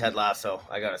loving Ted Lasso.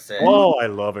 I gotta say. Oh, I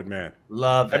love it, man.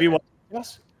 Love it. Have you watched it?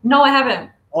 Yes? No, I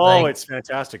haven't. Oh, it's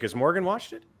fantastic. Has Morgan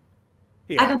watched it?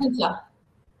 I don't think so.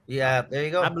 Yeah, there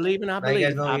you go. I believe and I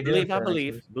believe.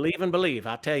 Believe and believe.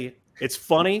 I tell you, it's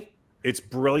funny. It's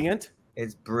brilliant.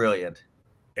 It's brilliant.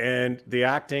 And the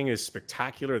acting is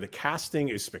spectacular. The casting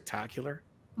is spectacular.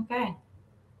 Okay.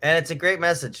 And it's a great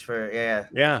message for,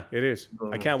 Yeah, it is.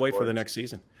 I can't wait for the next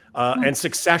season. And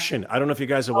Succession. I don't know if you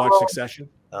guys have watched Succession.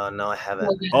 Oh, no, I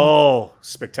haven't. Oh,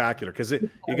 spectacular. Because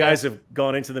you guys have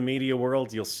gone into the media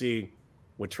world. You'll see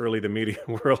what truly the media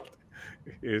world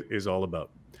is all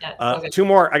about. Two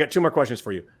more. I got 2 more questions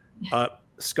for you.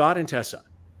 Scott and Tessa,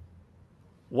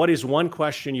 what is one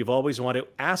question you've always wanted to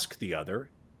ask the other?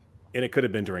 And it could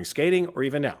have been during skating or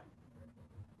even now.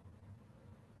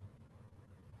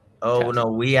 Oh, Tessa. No,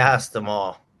 we asked them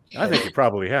all. I think you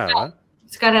probably have, huh?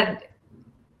 Scott had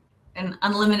an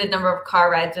unlimited number of car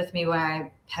rides with me where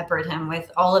I peppered him with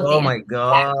all of the. Oh my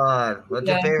God. What's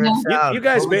your favorite sound? You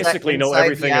guys basically know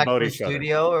everything about each other.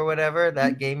 Studio or whatever,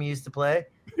 that game you used to play.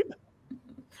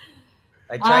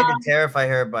 I tried to terrify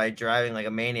her by driving like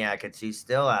a maniac, and she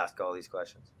still asked all these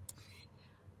questions.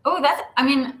 Oh,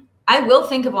 I will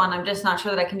think of one. I'm just not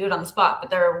sure that I can do it on the spot, but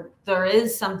there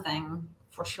is something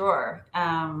for sure.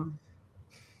 And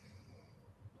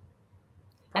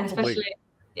especially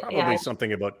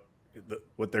something about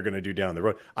what they're going to do down the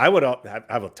road. I would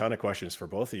have a ton of questions for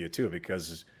both of you too,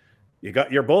 because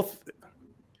you're both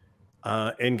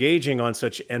engaging on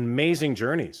such amazing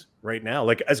journeys right now.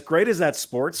 Like, as great as that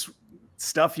sports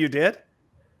stuff you did,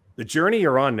 the journey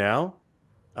you're on now,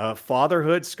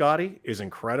 fatherhood, Scotty, is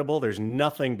incredible. There's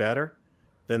nothing better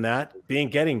than that.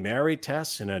 Getting married,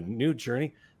 Tess, in a new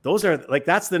journey. Those are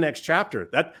that's the next chapter.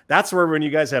 That's where, when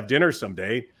you guys have dinner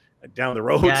someday down the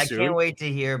road. Yeah, I soon, can't wait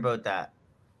to hear about that.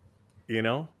 You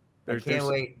know, I can't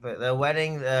wait. But the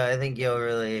wedding, I think you'll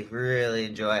really, really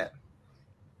enjoy it.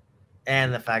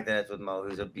 And the fact that it's with Mo,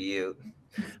 who's a beaut.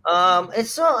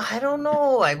 It's so, I don't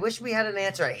know. I wish we had an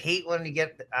answer. I hate when you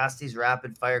get asked these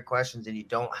rapid fire questions and you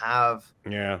don't have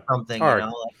something, hard. You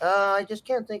know, I just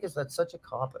can't think that's such a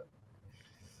cop-out.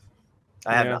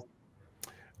 I have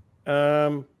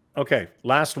nothing. Okay.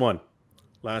 Last one.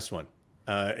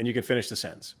 And you can finish the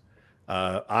sentence.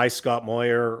 I, Scott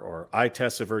Moir, or I,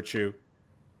 Tessa Virtue.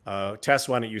 Tess,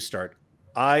 why don't you start?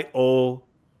 I owe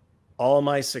all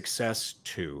my success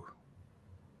to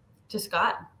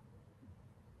Scott.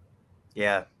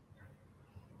 Yeah,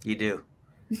 you do.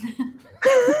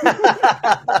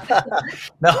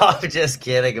 No, I'm just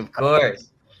kidding. Of course.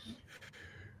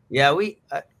 Yeah, we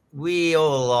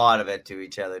owe a lot of it to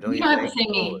each other, don't you? You don't have to say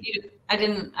me. I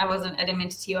didn't mean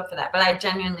to tee you up for that, but I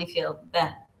genuinely feel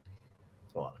that.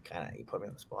 Well, kind of, you put me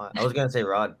on the spot. I was gonna say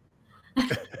Rod.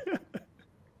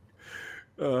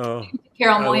 Carol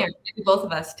Moir, both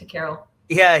of us to Carol.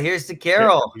 Yeah, here's to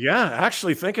Carol. Yeah,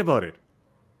 actually, think about it.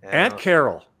 Aunt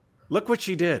Carol, look what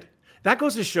she did. That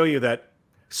goes to show you that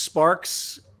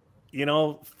sparks,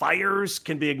 fires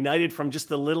can be ignited from just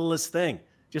the littlest thing.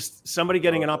 Just somebody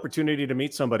getting an opportunity to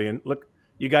meet somebody, and look,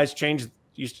 you guys changed.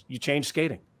 You changed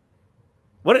skating.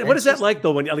 What is that like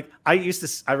though? When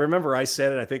I remember I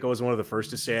said it. I think I was one of the first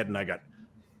to say it, and I got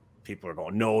people are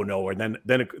going no, and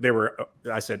then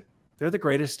I said they're the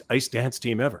greatest ice dance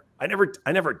team ever. I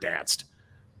never danced.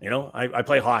 I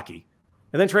play hockey,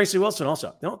 and then Tracy Wilson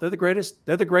also. No, they're the greatest.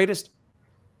 They're the greatest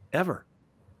ever.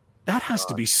 That has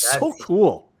to be so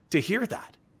cool to hear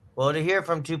that. Well, to hear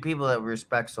from two people that we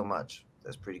respect so much,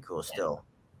 that's pretty cool still.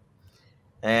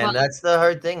 And that's the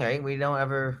hard thing, right? We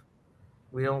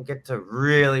don't get to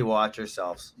really watch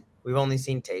ourselves. We've only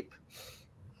seen tape.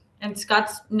 And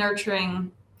Scott's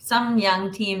nurturing some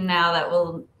young team now that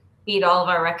will beat all of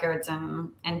our records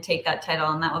and take that title,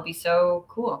 and that will be so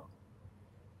cool.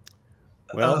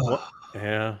 Well,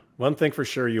 yeah. One thing for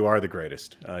sure, you are the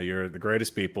greatest. You're the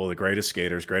greatest people, the greatest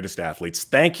skaters, greatest athletes.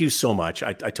 Thank you so much.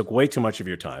 I took way too much of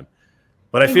your time,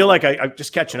 but I feel like I'm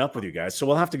just catching up with you guys. So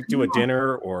we'll have to do a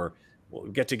dinner, or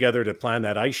we'll get together to plan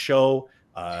that ice show.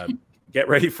 get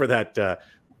ready for that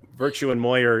Virtue and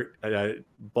Moir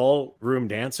ballroom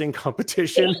dancing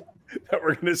competition that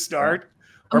we're going to start.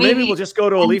 Or maybe we'll just go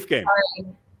to a Leaf game.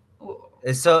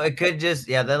 So it could just,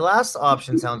 the last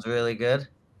option sounds really good.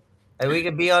 And we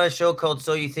could be on a show called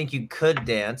So You Think You Could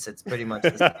Dance. It's pretty much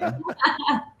the same.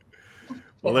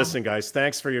 Well, listen, guys,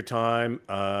 thanks for your time.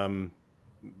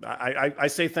 I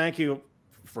say thank you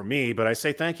for me, but I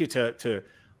say thank you to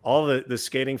all the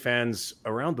skating fans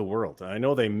around the world. I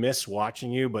know they miss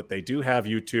watching you, but they do have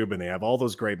YouTube and they have all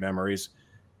those great memories.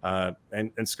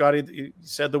 And Scotty, you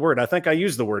said the word. I think I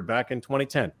used the word back in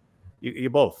 2010. You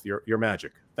both, you're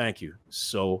magic. Thank you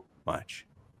so much.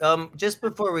 Just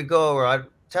before we go, Rod,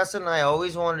 Tessa and I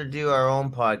always wanted to do our own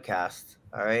podcast.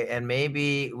 All right. And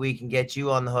maybe we can get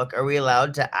you on the hook. Are we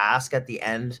allowed to ask at the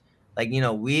end? Like,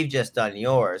 we've just done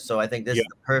yours. So I think this is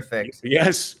the perfect.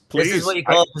 Yes, please. This is what you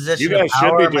call a position of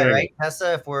power. Am I right,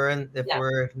 Tessa? If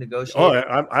we're negotiating.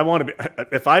 Oh, I want to be.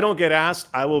 If I don't get asked,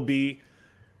 I will be.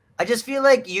 I just feel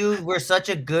like you were such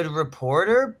a good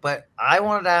reporter, but I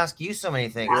wanted to ask you so many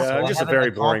things. Yeah, so I'm just a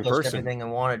very boring person. Everything I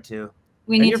wanted to.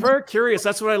 And you're very curious.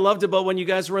 That's what I loved about when you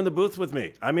guys were in the booth with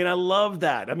me. I mean, I love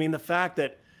that. I mean, the fact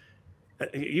that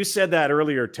you said that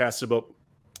earlier, Tess, about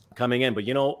coming in, but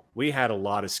we had a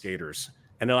lot of skaters,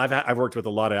 and I've worked with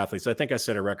a lot of athletes. I think I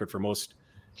set a record for most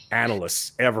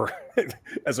analysts ever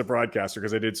as a broadcaster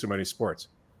because I did so many sports.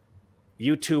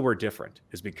 You two were different,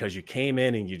 is because you came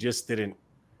in and you just didn't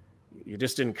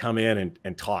come in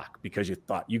and talk because you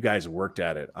thought you guys worked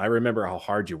at it. I remember how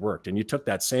hard you worked, and you took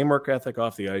that same work ethic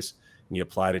off the ice and you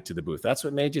applied it to the booth. That's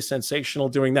what made you sensational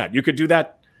doing that. You could do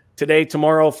that today,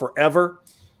 tomorrow, forever.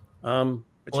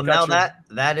 Well, now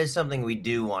that is something we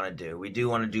do want to do. We do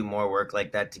want to do more work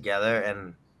like that together.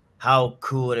 And how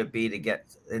cool would it be to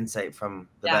get insight from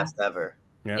the best ever?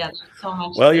 Yeah, so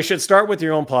much. Well, you should start with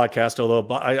your own podcast. Although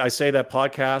I say that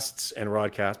podcasts and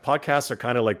podcasts are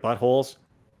kind of like buttholes.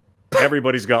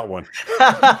 Everybody's got one.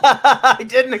 I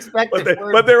didn't expect it.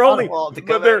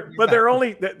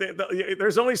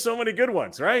 There's only so many good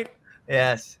ones, right?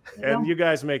 Yes. And you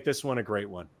guys make this one a great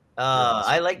one.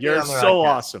 I like you're so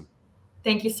awesome.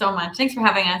 Thank you so much. Thanks for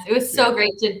having us. It was so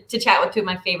great to chat with two of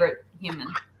my favorite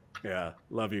humans. Yeah,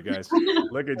 love you guys.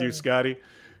 Look at you, Scotty.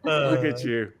 Look at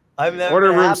you.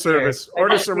 Order room service.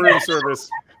 Order some room service.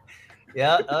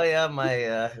 Yeah. Oh yeah,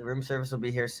 my room service will be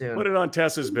here soon. Put it on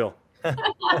Tessa's bill.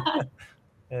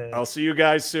 I'll see you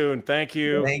guys soon. Thank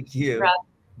you. Thank you.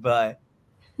 Bye.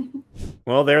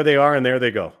 Well, there they are, and there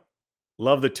they go.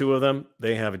 Love the two of them.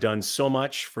 They have done so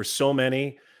much for so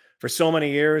many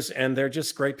years, and they're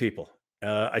just great people.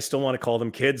 I still want to call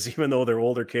them kids, even though they're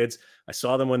older kids. I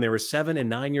saw them when they were 7 and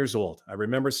 9 years old. I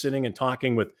remember sitting and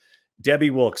talking with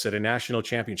Debbie Wilkes at a national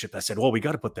championship. I said, well, we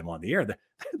got to put them on the air.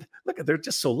 Look, they're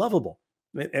just so lovable.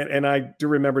 And I do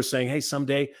remember saying, hey,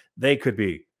 someday they could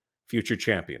be future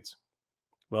champions.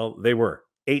 Well, they were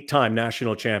 8-time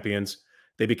national champions.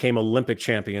 They became Olympic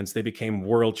champions. They became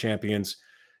world champions.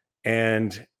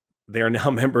 And they are now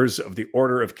members of the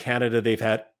Order of Canada. They've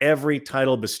had every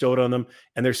title bestowed on them,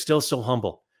 and they're still so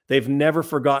humble. They've never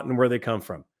forgotten where they come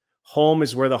from. Home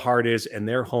is where the heart is, and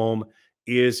their home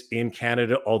is in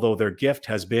Canada, although their gift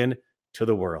has been to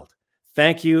the world.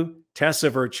 Thank you, Tessa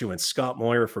Virtue and Scott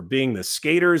Moir, for being the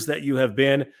skaters that you have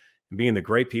been and being the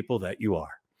great people that you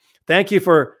are. Thank you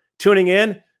for tuning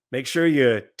in. Make sure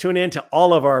you tune in to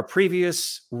all of our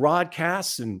previous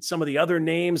Rodcasts and some of the other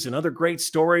names and other great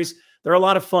stories. They're a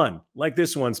lot of fun, like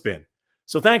this one's been.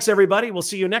 So thanks, everybody. We'll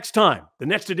see you next time, the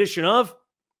next edition of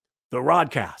the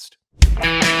Rodcast.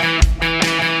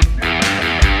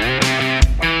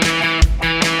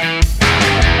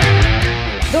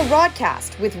 The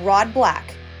Rodcast with Rod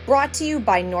Black, brought to you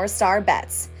by North Star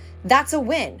Bets. That's a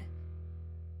win.